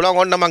බලන්න පුළුවන්.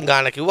 ඕන්න මම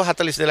ගාන කිව්වා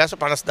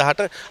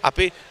 42,50,000ට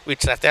අපි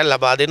විට්ස් රථයක්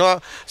ලබා දෙනවා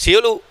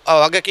සියලු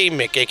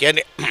වගකීම් එක්ක. ඒ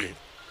කියන්නේ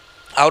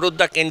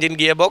අවුරුද්දක් එන්ජින්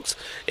ගියර් බොක්ස්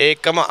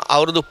ඒකම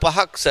අවුරුදු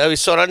 5ක්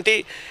සර්විස්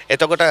වොරන්ටි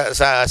එතකොට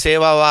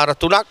සේවා වාර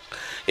 3ක්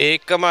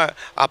ඒකම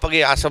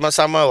අපගේ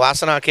අසමසම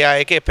වාසනා කියා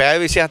එකේ පැය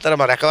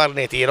 24ම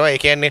රැකවරණේ තියෙනවා. ඒ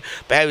කියන්නේ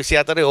පැය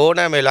 24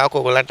 ඕනෑම වෙලාවක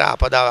ඔයගොල්ලන්ට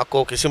ආපදාවක්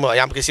හෝ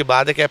යම් කිසි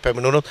බාධකයක්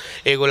පැමිණුණොත්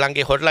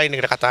ඒගොල්ලන්ගේ හොට්ලයින්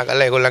එකට කතා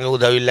කරලා ඒගොල්ලන්ගේ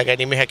උදවිල්ල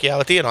ගැනීමේ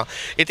හැකියාව තියෙනවා.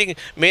 ඉතින්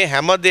මේ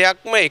හැම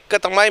දෙයක්ම එක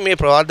තමයි මේ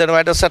ප්‍රවර්ධන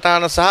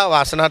වැඩසටහන සහ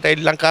වාසනා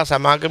ටෙලි ලංකා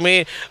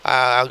සමාගමේ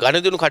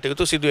ගනුදෙනු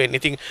කටයුතු සිදු වෙන්නේ.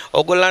 ඉතින්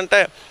ඔයගොල්ලන්ට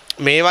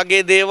මේ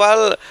වගේ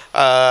දේවල්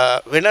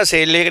වෙන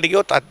සේල් එකකට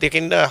ගියොත්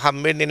අත්දකින්න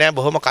හම්බෙන්නේ නැහැ.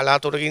 බොහොම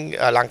කලාතුරකින්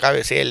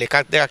ලංකාවේ සේල් එකක්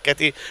දෙකක්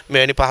ඇති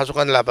මෙවැනි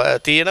පහසුකම්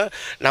තියෙන.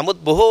 නමුත්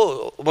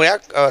බොහෝ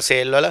මොයක්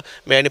සේල් වල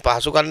මෙවැනි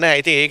පහසුකම් නැහැ.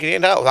 ඉතින් ඒක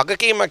නේද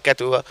වගකීමක්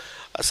ඇතුව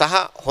සහ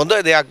හොඳ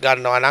දෙයක්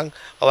ගන්නවා නම්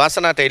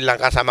වාසනා ටෙලි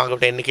ලංකා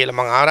සමාගමට එන්න කියලා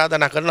මම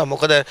ආරාධනා කරනවා.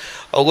 මොකද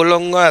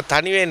ඔයගොල්ලොන්ව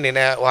තනි වෙන්නේ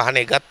නැහැ.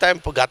 වාහනේ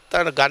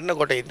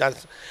ගන්නකොට ඉඳන්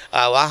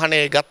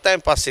වාහනේ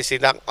ගත්තයින් පස්සේ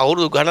ඉඳන්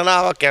අවුරුදු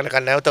ගණනාවක්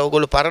යනකම් නැවත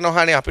ඔයගොල්ලෝ පරණ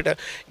වාහනේ අපිට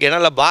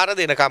ගෙනල්ලා බාර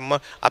දෙනකම්ම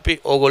අපි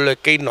ඕගොල්ලෝ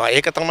එක්ක ඉන්නවා.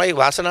 ඒක තමයි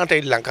වාසනා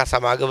ටෙලි ලංකා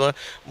සමාගම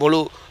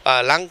මුළු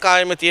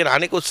ලංකාවෙම තියෙන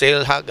අනිකුත්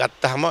සේල් හා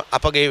ගත්තාම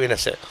අපගේ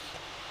වෙනස.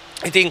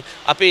 ඉතින්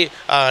අපි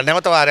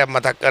නැවත වාරයක්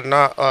මතක්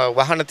කරනවා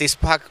වාහන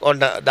 35ක් ඔන්න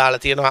දාලා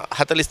තියෙනවා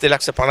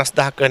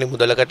 42,50,000ක් වැනි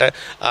මුදලකට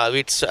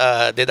විට්ස්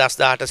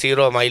 2018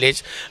 0 මයිලේජ්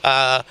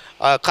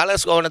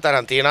කලර්ස් ඕන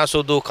තරම් තියෙනවා.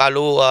 සුදු,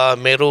 කළු,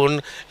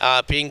 මෙරූන්,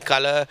 පින්ක්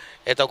කලර්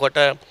එතකොට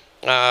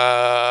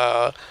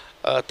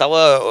තව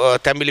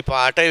තැඹිලි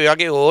පාට ඒ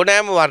වගේ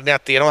ඕනෑම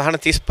වර්ණයක් තියෙනවා. වාහන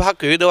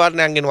 35ක් විවිධ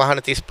වර්ණයන්ගෙන් වාහන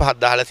 35ක්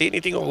දාලා තියෙන.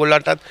 ඉතින්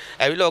ඔයගොල්ලන්ටත්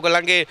ඇවිල්ලා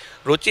ඔයගොල්ලන්ගේ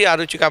රුචි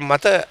අරුචිකම්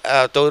මත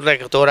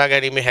තෝරා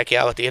ගැනීමේ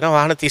හැකියාව තියෙනවා.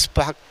 වාහන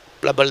 35ක්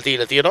ලබලා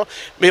තියලා තියෙනවා.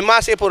 මේ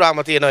මාසයේ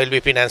පුරාම තියෙනවා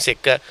LB ෆිනන්ස්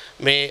එක්ක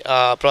මේ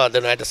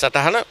ප්‍රවර්ධන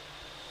වැඩසටහන.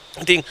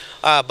 ඉතින්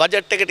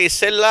බජට් එකට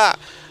ඉස්සෙල්ලා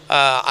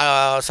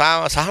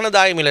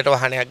සහනදායී මිලට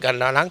වාහනයක්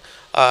ගන්නවා නම්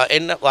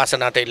එන්න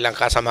වාසනා ටෙලි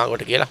ලංකා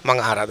සමාගමට කියලා මම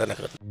ආරාධනා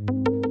කරනවා.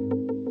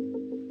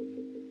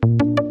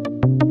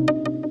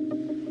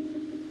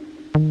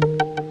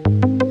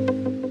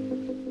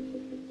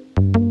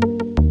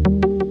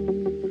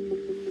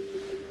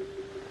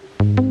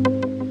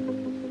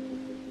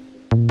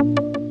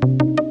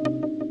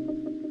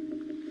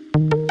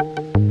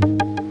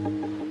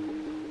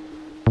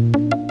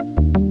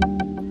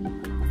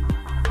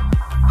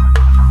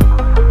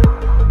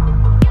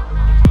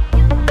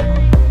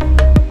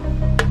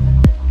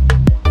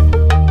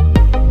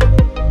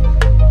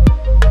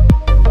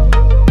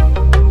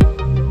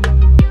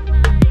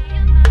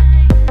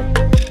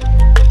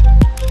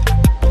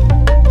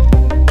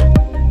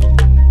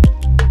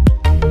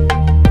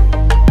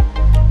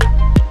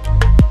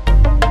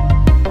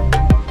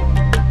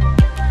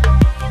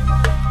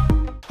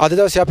 අද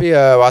දවසේ අපි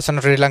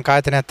වාසනා ශ්‍රී ලංකා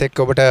ආයතනයත් එක්ක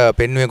ඔබට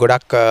පෙන්වුවේ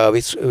ගොඩක්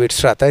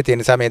විට්ස් රථ. ඒ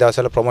නිසා මේ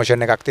දවස්වල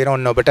ප්‍රොමෝෂන් එකක් තියෙනවා.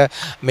 ඔන්න ඔබට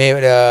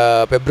මේ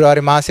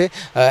පෙබ්‍රුවාරි මාසේ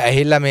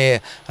ඇහිල්ලා මේ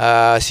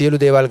සියලු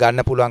දේවල්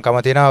ගන්න පුළුවන්කම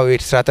තියෙනවා.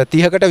 විට්ස් රථ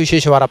 30කට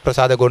විශේෂ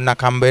වරප්‍රසාද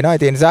ගොන්නක් හම්බ වෙනවා.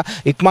 ඒ නිසා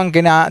ඉක්මන්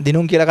කෙනා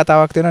දිනුම් කියලා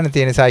කතාවක් තියෙනවානේ.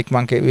 ඒ නිසා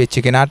ඉක්මන් වෙච්ච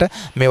කෙනාට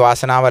මේ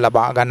වාසනාව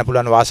ලබා ගන්න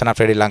පුළුවන් වාසනා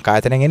ශ්‍රී ලංකා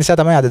ආයතනයෙන්. ඒ නිසා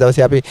තමයි අද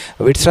දවසේ අපි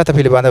විට්ස් රථ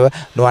පිළිබඳව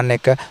නුවන්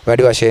එක්ක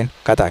වැඩි වශයෙන්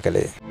කතා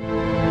කළේ.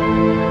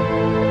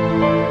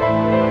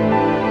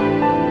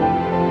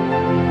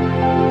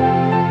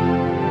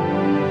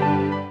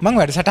 මම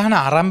වැඩසටහන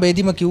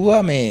ආරම්භයේදීම කිව්වා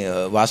මේ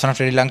වාසනා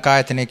ශ්‍රී ලංකා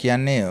ආයතනය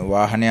කියන්නේ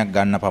වාහනයක්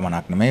ගන්න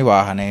පමණක් නෙමෙයි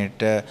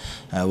වාහනයට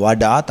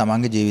වඩා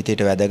තමන්ගේ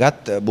ජීවිතයට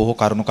වැදගත් බොහෝ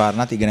කරුණු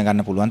කාරණාත් ඉගෙන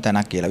ගන්න පුළුවන්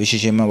තැනක් කියලා.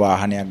 විශේෂයෙන්ම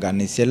වාහනයක්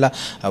ගන්න ඉස්සෙල්ලා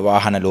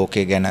වාහන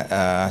ලෝකය ගැන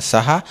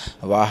සහ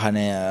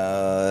වාහනය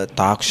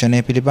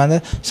තාක්ෂණය පිළිබඳ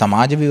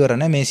සමාජ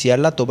විවරණ මේ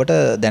සියල්ලත් ඔබට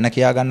දැන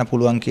කියා ගන්න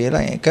පුළුවන්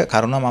කියලා ඒක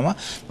කරුණ මම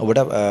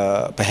ඔබට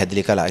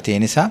පැහැදිලි කළා. ඒ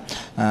නිසා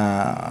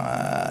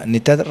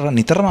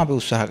නිතරම අපි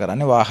උත්සාහ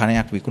කරන්නේ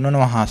වාහනයක්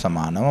විකුණනවා හා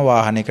සමානව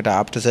වාහනයකට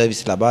ආෆ්ටර්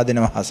සර්විස් ලබා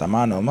දෙනවා හා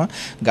සමානවම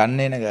ගන්න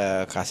එන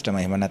කස්ටමර්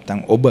එහෙම නැත්නම්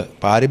ඔබ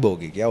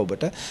පාරිභෝගිකයා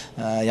ඔබට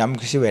යම්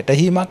කිසි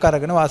වැටහීමක්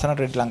අරගෙන වාසනා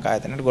ටෙලි ලංකා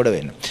ආයතනයට ගොඩ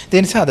වෙන්න.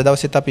 ඒ නිසා අද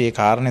දවසේත් අපි මේ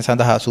කාරණේ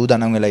සඳහා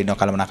සූදානම් වෙලා ඉන්නවා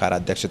කළමනාකාර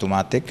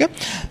අධ්‍යක්ෂතුමාත් එක්ක.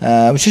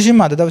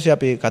 විශේෂයෙන්ම අද දවසේ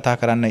අපි කතා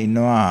කරන්න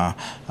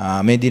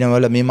ඉන්නවා මේ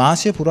දිනවල මේ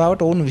මාසය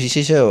පුරාවට වුණු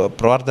විශේෂ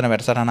ප්‍රවර්ධන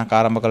වැඩසටහනක්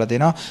ආරම්භ කළා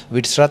තියෙනවා.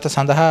 විට්ස් රථ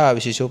සඳහා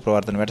විශේෂ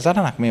ප්‍රවර්ධන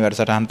වැඩසටහනක්. මේ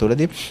වැඩසටහන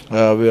තුළදී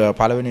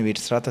පළවෙනි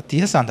විට්ස් රථ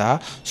 30 සඳහා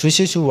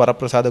සුවිශේෂ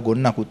වරප්‍රසාද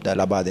ගොන්නකුත්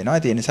ලබා දෙනවා.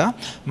 තියෙන නිසා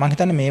මම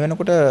හිතන්නේ මේ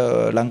වෙනකොට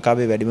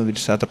ලංකාවේ වැඩිම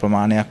විශ්වාස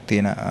ප්‍රමාණයක්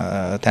තියෙන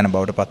තැන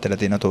බවට පත් වෙලා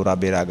තියෙන තෝරා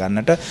බේරා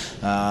ගන්නට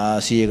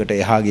 100කට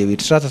එහා ගිය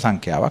විශ්වාස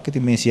සංඛ්‍යාවක්.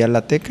 ඉතින් මේ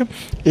සියල්ලත් එක්ක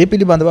ඒ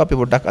පිළිබඳව අපි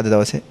පොඩ්ඩක් අද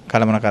දවසේ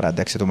කළමනාකාර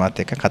අධ්‍යක්ෂතුමාත්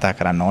එක්ක කතා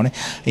කරන්න ඕනේ.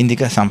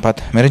 ඉන්දික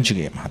සම්පත්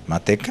මෙරජුගේ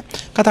මහත්මයාත් එක්ක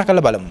කතා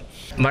කරලා බලමු.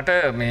 මට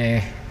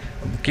මේ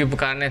කියපු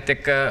කාරණේත්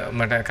එක්ක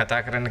මට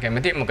කතා කරන්න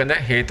කැමතියි. මොකද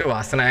හේතුව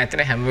වාසනා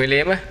ආයතන හැම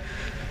වෙලේම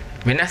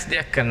වෙනස්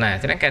දෙයක් කරන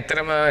ආයතනයක්.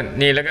 ඇත්තටම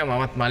නීලක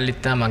මමත්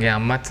මල්ලිත් මගේ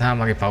අම්මත් සහ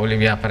මගේ පවුලේ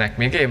ව්‍යාපාරයක්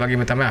මේක. ඒ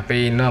වගේම තමයි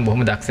අපේ ඉන්නවා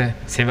බොහොම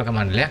දක්ෂ සේවක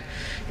මණ්ඩලයක්.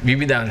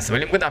 විවිධ අංශ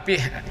වලින්. මොකද අපි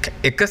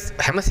එක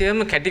හැම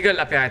සේවම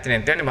කැටිකල් අපේ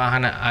ආයතනයෙන් තියෙන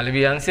වාහන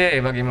අලෙවි අංශය,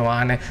 ඒ වගේම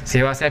වාහන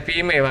සේවා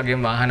සැපීම, ඒ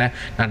වගේම වාහන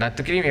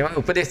නඩත්තු කිරීම, ඒ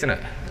වගේ උපදේශන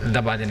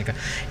ලබා දෙන එක.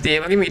 ඉතින් ඒ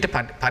වගේම ඊට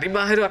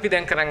පරිබාහිරව අපි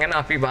දැන් කරන් යන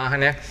අපි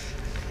වාහනයක්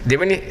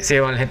දෙවනි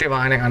සේවල් හැටේ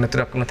වාහනයක්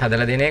අනතුරක් වුණොත්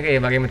හදලා දෙන එක. ඒ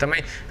වගේම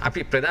තමයි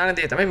අපි ප්‍රධාන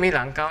දේ තමයි මේ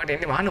ලංකාවට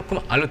එන්නේ වාහන ඔක්කොම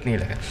අලුත්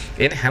නීලක.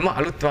 එන හැම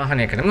අලුත්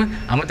වාහනයකටම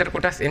අමතර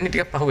කොටස් එන්නේ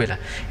ටිකක් පහුවෙලා.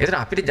 ඒතර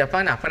අපිට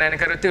ජපානයේ අපනයන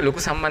කරොත් ලොකු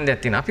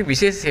සම්බන්ධයක් තියෙනවා. අපි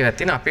විශේෂ සේවයක්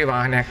තියෙනවා. අපේ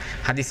වාහනයක්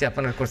හදිසි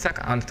අපනන කොටසක්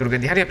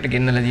අනතුරුකදී හරි අපිට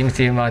ගෙන්නලා දීම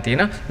සේවාව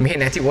තියෙනවා. මෙහි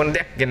නැති ඕන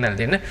දෙයක් ගෙන්නලා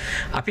දෙන්න.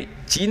 අපි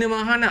චීන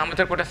වාහන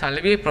අමතර කොටස්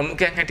අලෙවියේ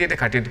ප්‍රමුඛයන් හැටියට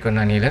කටයුතු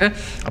කරනවා නීලක.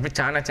 අපි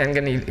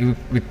චානචන්ගෙන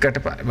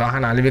වික්කට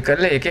වාහන අලෙවි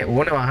කරලා ඒකේ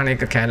ඕන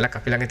වාහනයක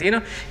කෑල්ලක් අපි ළඟ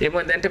තියෙනවා. ඒ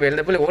මොකද දැන්ට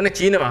වෙළඳපොලේ ඕන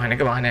චීන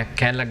වාහනයක්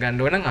කෑල්ලක්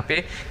ගන්න ඕන නම්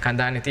අපේ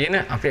කඳානේ තියෙන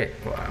අපේ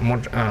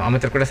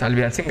අමතර කොටස්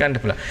අලෙවියන්සින් ගන්න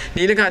පුළුවන්.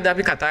 නීලක අද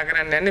අපි කතා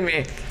කරන්න යන්නේ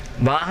මේ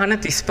වාහන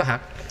 35ක්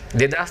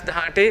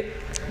 2018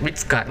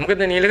 විට්ස් කාර්.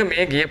 මොකද නීලක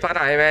මේ ගිය පාර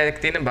අයවැයක්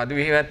තියෙන බදු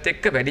විහිවත්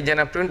එක්ක වැඩි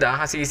ජනප්‍රිය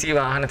 1000 cc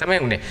වාහන තමයි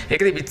උනේ.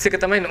 ඒකදී විට්ස් එක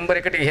තමයි නම්බර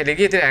එකට ඉහළ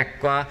ගියේ. ඒ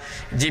ඇක්වා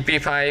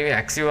GP5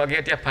 XU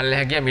වගේ ටික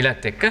පල්ලෙහා ගියා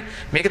මිලත් එක්ක.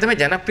 මේක තමයි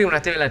ජනප්‍රියම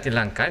රථ වෙලා තියෙන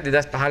ලංකාවේ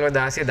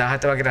 2015 16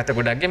 17 වගේ රථ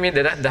ගොඩක් ගියා. මේ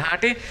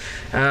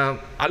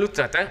 2018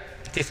 අලුත් රථ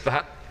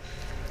 35ක්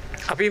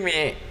අපි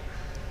මේ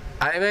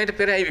අයවැයට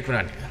පෙර ඇයි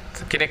විකුණන්නේ?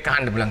 කෙනෙක්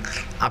අහන්න බලන්න.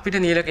 අපිට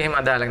නීලක එහෙම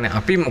අදාළක්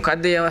නැහැ. අපි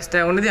මොකද්ද මේ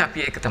අවස්ථාවේ වුණේදී අපි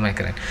ඒක තමයි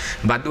කරන්නේ.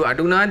 බදු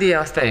අඩු වුණාදී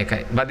අවස්ථාව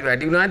ඒකයි. බදු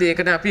වැඩි වුණාදී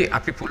ඒකට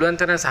අපි පුළුවන්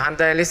තරම්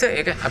සහනදාය ලෙස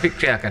ඒක අපි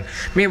ක්‍රියා කරනවා.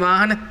 මේ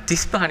වාහන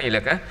 35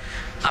 නීලක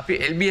අපි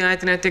LB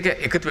ආයතනයත් එක්ක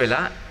එකතු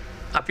වෙලා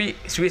අපි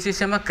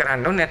ස්විශේෂමක්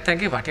කරන්න ඕනේ. නැත්නම්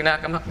ඒකේ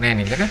වටිනාකමක් නැහැ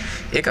නීලක.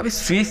 ඒක අපි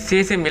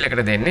ස්විශේෂයෙන්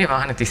මිලකට දෙන්නේ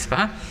වාහන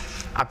 35.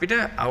 අපිට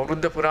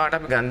අවුරුද්ද පුරාට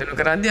අපි ගන්දනු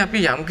කරද්දී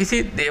අපි යම්කිසි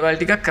දේවල්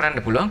ටිකක්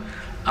කරන්න පුළුවන්.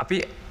 අපි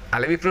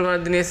අලෙවි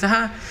ප්‍රවර්ධනය සහ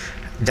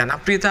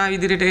ජනප්‍රියතාව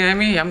ඉදිරියට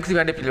යෑමේ යම්කිසි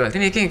වැඩ පිළිවෙල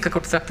තියෙන. ඒකෙන් එක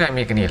කොටසක් තමයි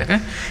මේක නීලක.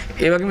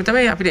 ඒ වගේම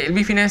තමයි අපිට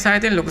LB ෆිනෑන්ස්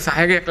ආයතනයෙන් ලොකු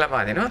සහයෝගයක්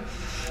ලබා දෙනවා.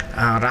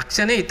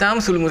 රක්ෂණය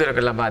ඊටාම සුළු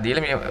මුදලකට ලබා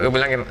දීලා මේ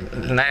ඔයගොල්ලන්ගේ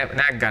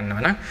ණයක්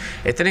ගන්නවා නම්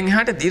එතනින්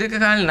එහාට දීර්ඝ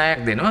කාලීන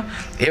ණයක් දෙනවා.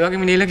 ඒ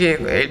වගේම නීලක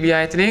LB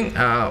ආයතනයෙන්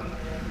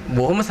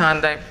බොහොම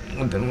සාන්දායි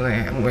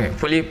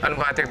පොලි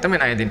අනුපාතයක්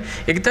තමයි ණය දෙන්නේ.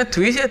 ඒක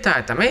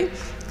තමයි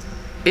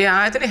ඒ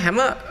ආයතනයේ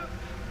හැම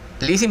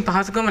ලීසින්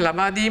පහසුකම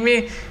ලබා දීමේ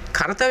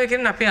කරතව්‍ය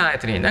කරන අපේ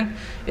ආයතනයේ නම්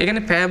ඒ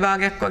කියන්නේ පැය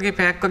භාගයක් වගේ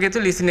පැයක් වගේ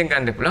තුල ලීසින් එක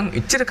ගන්න පුළුවන්.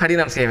 ඉච්චර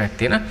කඩිනම් සේවයක්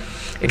තියෙන.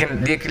 ඒ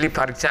කියන්නේ දියකිලි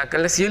පරීක්ෂා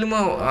කරලා සියලුම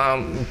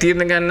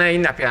තීරණ ගන්න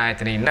ඉන්න අපේ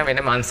ආයතනයේ ඉන්න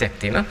වෙන මාංශයක්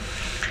තියෙනවා.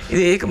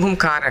 ඉතින් ඒක බොහොම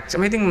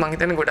කාර්යක්ෂම. ඉතින් මම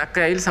හිතන්නේ ගොඩක්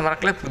අය ඇවිල්ලා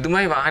සමහරක්ලා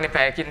පුදුමයි වාහනේ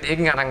පැයකින්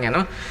දෙකකින් අරන්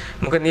යනවා.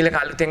 මොකද නීලක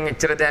අලුතෙන්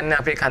එච්චර දැනන්නේ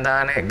අපේ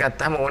කඳානේ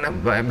ගත්තාම ඕන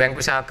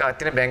බැංකු ශාඛාවක්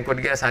තියෙන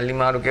බැංකුවට ගියා සල්ලි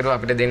මාරු කරුවා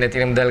අපිට දෙන්න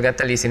තියෙන මුදල්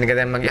ගත්තා ලීසින් එක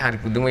දැම්මගේ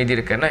හරි පුදුම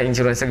විදිහට කරනවා.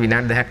 ඉන්ෂුරන්ස් එක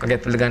විනාඩි 10ක් වගේ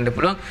ඇතුළත ගන්න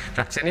පුළුවන්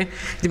රක්ෂණය.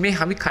 ඉතින් මේ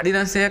අපි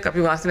කඩිනස්සයක්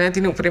අපි වාසනාවේ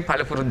තියෙන උපරිම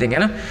පළපුරුද්දෙන්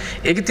යනවා.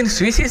 ඒකේ තියෙන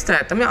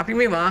සුවිශේෂතාවය තමයි අපි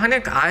මේ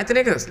වාහනයක්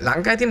ආයතනයක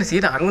ලංකාවේ තියෙන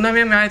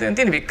 99% ආයතන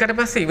තියෙන වික්කට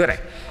පස්සේ ඉවරයි.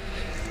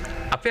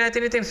 අපේ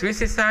ආයතනයේ තියෙන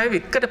සුවිශේෂතාවය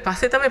වික්කට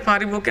පස්සේ තමයි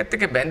පාරිභෝගිකයත්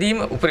එක්ක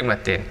බැඳීම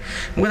උපරිමත් වෙන්නේ.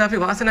 මොකද අපි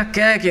වාසනාවක්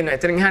කෑ කියනවා.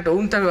 එතනින් එහාට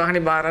උන් තමයි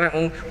වාහනේ බාර අරන්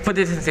උන්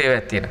උපදේශ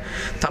සේවයක් තියෙනවා.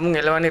 තමුන්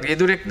එළවන්නේ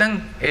රියදුරෙක් නම්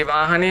ඒ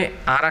වාහනේ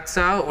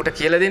ආරක්ෂාව උට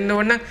කියලා දෙන්න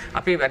ඕන නම්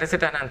අපි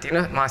වැඩසටහනක්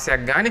තියෙන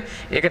මාසයක් ගානේ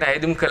ඒකට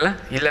අයදුම් කරලා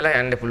ඉල්ලලා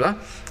යන්න පුළුවන්.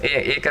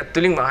 ඒකත්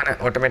තුලින් වාහන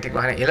ඔටෝමැටික්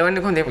වාහන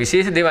එළවන්නේ කොහොමද?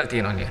 විශේෂ දේවල්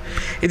තියෙනවා නේ.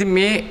 ඉතින්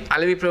මේ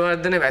අලෙවි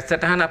ප්‍රවර්ධන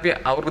වැඩසටහන අපි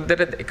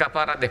අවුරුද්දට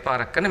එකපාරක්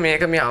දෙපාරක් කරන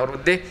මේක මේ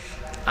අවුරුද්දේ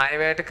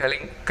ආයවැයට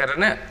කලින්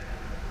කරන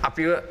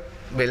අපිව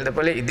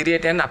වෙළඳපොලේ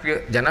ඉදිරියට යන අපි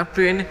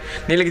ජනප්‍රිය වෙන්නේ.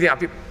 නීලකදී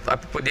අපි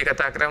පොඩි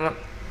කතා කරාම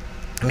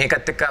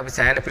මේකත් එක්ක අපි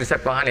සෑහෙන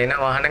පිරිසක් වාහන එන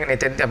වාහනක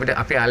නෙතෙන්දී අපිට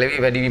අපේ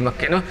අලෙවි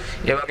වැඩිවීමක් වෙනවා.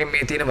 ඒ වගේම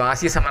මේ තියෙන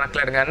වාසිය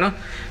සමනක්ලට ගන්නවා.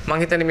 මම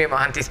හිතන්නේ මේ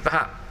වාහන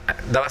 35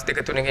 දවස්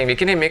දෙක තුනකින්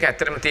විකිනේ මේක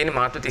ඇත්තටම තියෙන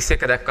මාර්තු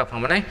 31 දක්වා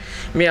පමණයි.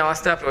 මේ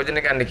අවස්ථාව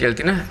ප්‍රයෝජන ගන්න කියලා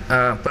තියෙන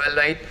පර්ල්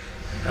වයිට්,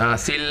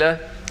 සිල්වර්,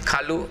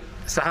 කළු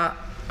සහ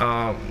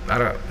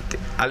අර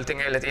අලුතෙන්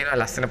ඇවිල්ලා තියෙන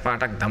ලස්සන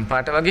පාටක් දම්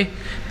පාට වගේ.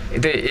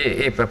 ඉතින්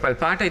ඒ පර්පල්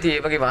පාට ඉතින්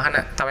ඒ වගේ වාහන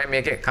තමයි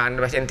මේකේ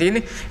කාණ්ඩ වශයෙන්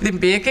තියෙන්නේ. ඉතින්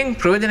මේකෙන්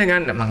ප්‍රයෝජන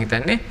ගන්න මම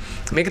හිතන්නේ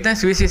මේක තමයි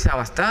සුවිශේෂ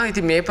අවස්ථාව.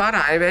 ඉතින් මේ පාර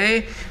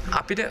ආයවැයේ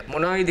අපිට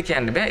මොනවයිද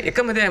කියන්න බෑ.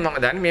 එකම දේ මම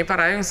දන්නේ මේ පාර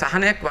ආයවෙන්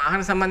සහනයක්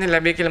වාහන සම්බන්ධයෙන්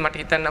ලැබෙයි කියලා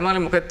මට හිතන්න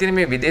අමාරුයි. මොකද තියෙන්නේ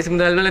මේ විදේශ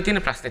මුදල් වල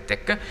තියෙන ප්‍රශ්නෙත්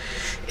එක්ක.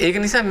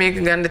 ඒක නිසා මේක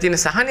ගන්න තියෙන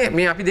සහනය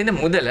මේ අපි දෙන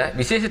මුදල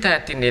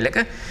විශේෂතාවයක් තියෙන ඉලක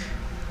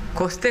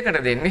කොස්ට් එකට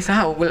දෙන්නේ සහ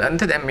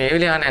ඕගොල්ලන්ට දැන් මේ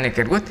වෙලේ ආනයන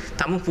කරුවොත්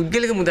තම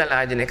පුද්ගලික මුදල්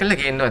ආයෝජනය කරලා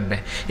ගේන්නවත්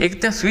බෑ. ඒක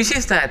තමයි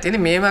සුවිශේෂතාවය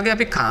තියෙන්නේ. මේ වගේ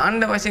අපි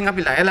කාණ්ඩ වශයෙන්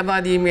අපි ණය ලබා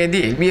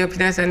දීමේදී LB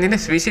ෆිනෑන්ස් දෙන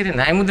සුවිශේෂ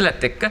ණය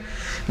මුදලත් එක්ක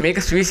මේක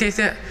සුවිශේෂ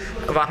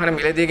වාහන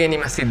මිලදී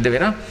ගැනීම සිද්ධ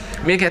වෙනවා.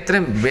 මේක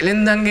ඇත්තටම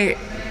වෙලෙන්දන්ගේ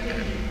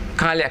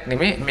කාලයක්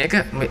නෙමෙයි මේක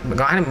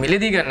වාහන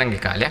මිලදී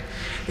ගන්නගේ කාලයක්.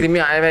 ඉතින්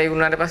මේ ආයෙ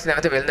වුණාට පස්සේ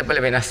නැවත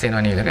වෙළඳපොළ වෙනස්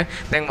වෙනවා නේද?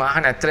 දැන්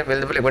වාහන ඇත්තට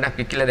වෙළඳපොළ ගොඩක්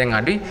විකිලා දැන්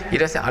අඩුයි.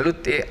 ඊට පස්සේ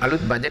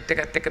අලුත් බජට්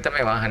එකත් එක්ක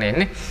තමයි වාහන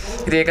එන්නේ.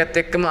 ඉතින්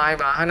ඒකත් එක්කම ආයෙ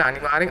වාහන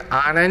අනිවාර්යෙන්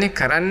ආනයනය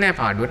කරන්නේ නැහැ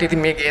පාඩුවට.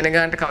 ඉතින් මේ ගේන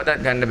ගන්නට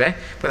කවදාවත් ගන්න බෑ.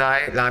 මොකද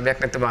ආයෙ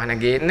ලාභයක් නැත්නම් වාහන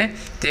ගේන්නේ.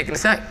 ඒක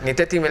නිසා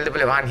නිතරම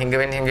වෙළඳපොළ වාහන හිඟ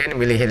වෙන්න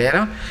මිල ඉහළ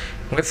යනවා.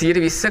 මොකද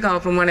 120ක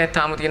අවප්‍රමාණයක්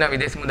තාම තියෙනවා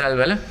විදේශ මුදල්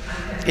වල.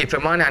 ඒ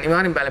ප්‍රමාණය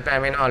අනිවාර්යෙන්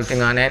බලපෑම වෙනවා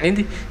අලුතින්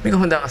ආනයනයේදී. මේක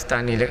හොඳ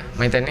අවස්ථාවක් නීලක.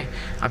 මම හිතන්නේ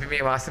අපි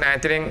මේ වාසනා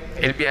ආයතනයෙන්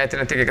LB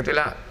ආයතනත් එක්ක එකතු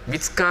වෙලා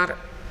විත්ස්කාර්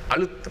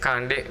අලුත්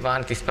කාණ්ඩේ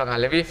වාහන 35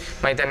 ලැබී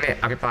මම හිතන්නේ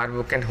අපි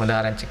පාරිභෝගිකයන්ට හොඳ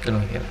ආරංචියක්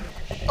කරනවා කියලා.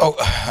 ඔව්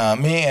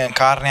මේ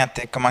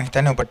කාරණයක් එක්ක මම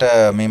හිතන්නේ ඔබට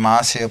මේ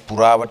මාසය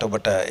පුරාවට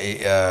ඔබට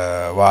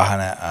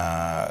වාහන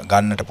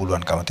ගන්නට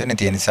පුළුවන්කම තියෙන.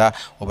 ඒ නිසා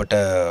ඔබට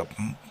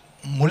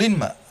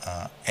මුලින්ම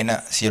එන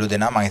සියලු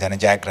දෙනා මම හිතන්නේ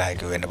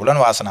ජයග්‍රාහකයෝ වෙන්න පුළුවන්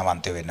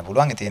වාසනාවන්තයෝ වෙන්න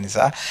පුළුවන්. ඒ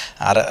නිසා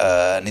අර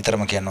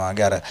නිතරම කියනවා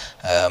වගේ අර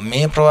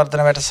මේ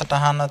ප්‍රවර්ධන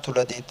වැඩසටහන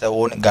තුලදී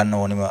ගන්න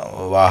ඕනිම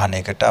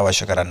වාහනයකට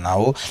අවශ්‍ය කරන්නා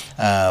වූ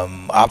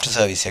ආෆ්ටර්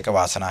සර්විස් එක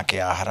වාසනා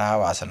කියාහරා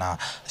වාසනා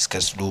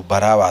ස්කස්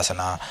ලූබරා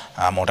වාසනා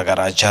මෝටර්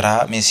ගරාජ්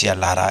හරහා මේ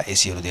සියල්ල හරහා ඒ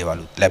සියලු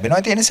දේවල්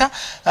ලැබෙනවා. ඒ නිසා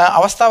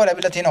අවස්ථාව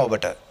ලැබිලා තියෙන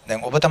ඔබට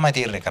දැන් ඔබ තමයි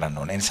තීරණය කරන්න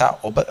ඕනේ. ඒ නිසා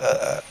ඔබ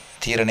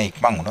තීරණය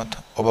ඉක්මන් වුණොත්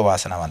ඔබ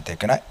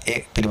වාසනාවන්තයෙක් වෙනවා. ඒ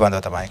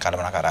පිළිබඳව තමයි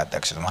කළමනාකාර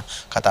අධ්‍යක්ෂතුමා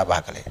කතා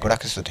බහ කළේ.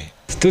 ගොඩක් ස්තුතියි.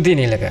 ස්තුතියි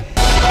නීලක.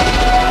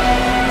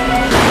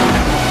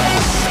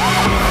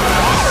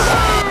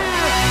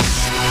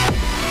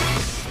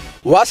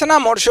 වාසනා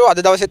මොටර් ෂෝ අද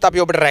දවසෙත් අපි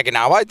ඔබට රැගෙන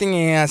ආවා. ඉතින්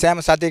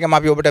සෑම සතියකම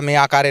අපි ඔබට මේ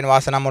ආකාරයෙන්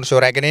වාසනා මොටර්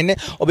ෂෝ රැගෙන ඉන්නේ.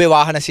 ඔබේ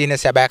වාහන සීන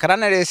සැබෑ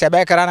කරන්න. ඒ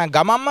සැබෑ කරන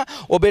ගමන්ම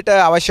ඔබට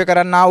අවශ්‍ය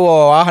කරන්නා වූ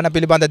වාහන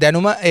පිළිබඳ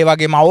දැනුම, ඒ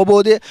වගේම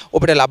අවබෝධය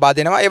ඔබට ලබා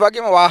දෙනවා. ඒ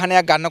වගේම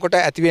වාහනයක් ගන්නකොට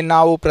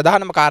ඇතිවෙනා වූ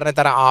ප්‍රධානම කාරණේ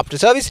තමයි ආෆ්ටර්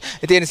සර්විස්.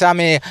 ඒ නිසා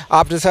මේ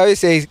ආෆ්ටර්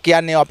සර්විස්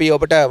කියන්නේ අපි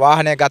ඔබට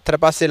වාහනය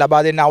ගත්තට පස්සේ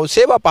ලබා දෙන්නා වූ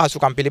සේවා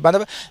පහසුකම්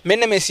පිළිබඳව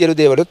මෙන්න මේ සියලු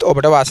දේවලුත්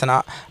ඔබට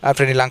වාසනා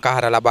ශ්‍රී ලංකා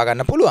හරහා ලබා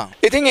ගන්න පුළුවන්.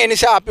 ඉතින් ඒ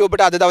නිසා අපි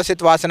ඔබට අද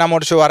දවසෙත් වාසනා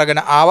මොටර් ෂෝ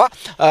අරගෙන ආවා.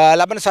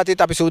 ලබන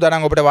සතියේත් අපි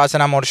සූදානම් ඔබට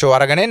වාසනා මොටර් ෂෝ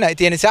අරගෙන එන්න.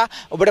 ඒ නිසා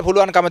ඔබට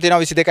පුළුවන්කම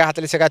තියෙනවා 22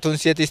 41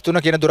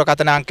 333 කියන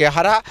දුරකථන අංකය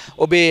හරහා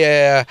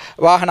ඔබේ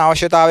වාහන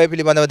අවශ්‍යතාවය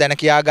පිළිබඳව දැන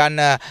කියා ගන්න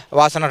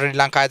වාසනා ශ්‍රී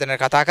ලංකා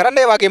ආයතනයට කතා කරන්න.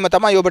 ඒ වගේම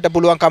තමයි ඔබට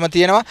පුළුවන්කම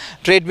තියෙනවා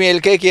Trade Me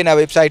LK කියන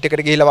වෙබ්සයිට්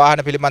එකට ගිහිල්ලා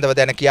වාහන පිළිබඳව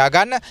දැන කියා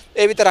ගන්න.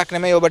 ඒ විතරක්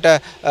නෙමෙයි ඔබට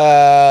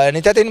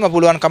නිතින්ම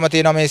පුළුවන්කම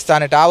තියෙනවා මේ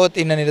ස්ථානයට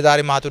ආවොත් ඉන්න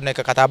නිලධාරි මහතුන්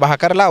එක්ක කතා බහ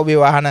කරලා ඔබේ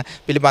වාහන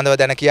පිළිබඳව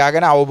දැන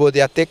කියාගෙන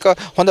අවබෝධයත් එක්ක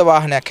හොඳ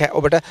වාහනයක්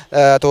ඔබට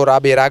තෝරා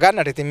බේරා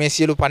ගන්නට. ඉතින් මේ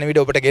සියලු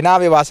පණිවිඩ ඔබට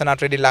ගෙනාවේ වාසනා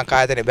ශ්‍රී ලංකා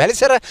ආයතනයේ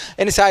බැලිසර.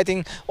 ඒ නිසා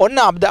ඉතින් ඔන්න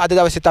අද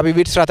දවසෙත් අපි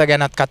විට්ස් රථ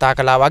ගැනත් කතා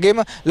කළා වගේම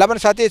ලබන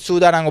සතියේ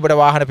සූදානම් ඔබට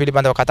වාහන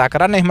පිළිබඳව කතා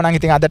කරන්න. එහෙමනම්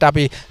ඉතින් අදට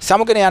අපි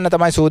සමුගෙන යන්න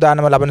තමයි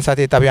සූදානම. ලබන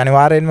සතියේත් අපි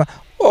අනිවාර්යයෙන්ම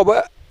ඔබ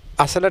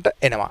අසලට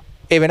එනවා.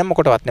 ඒ වෙන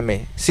මොකටවත්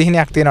නෙමෙයි.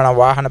 සිහිනයක් තියෙනවා නම්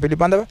වාහන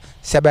පිළිබඳව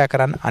සැබෑ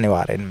කරන්න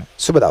අනිවාර්යෙන්ම.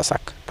 සුබ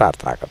දවසක්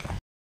ප්‍රාර්ථනා කරනවා.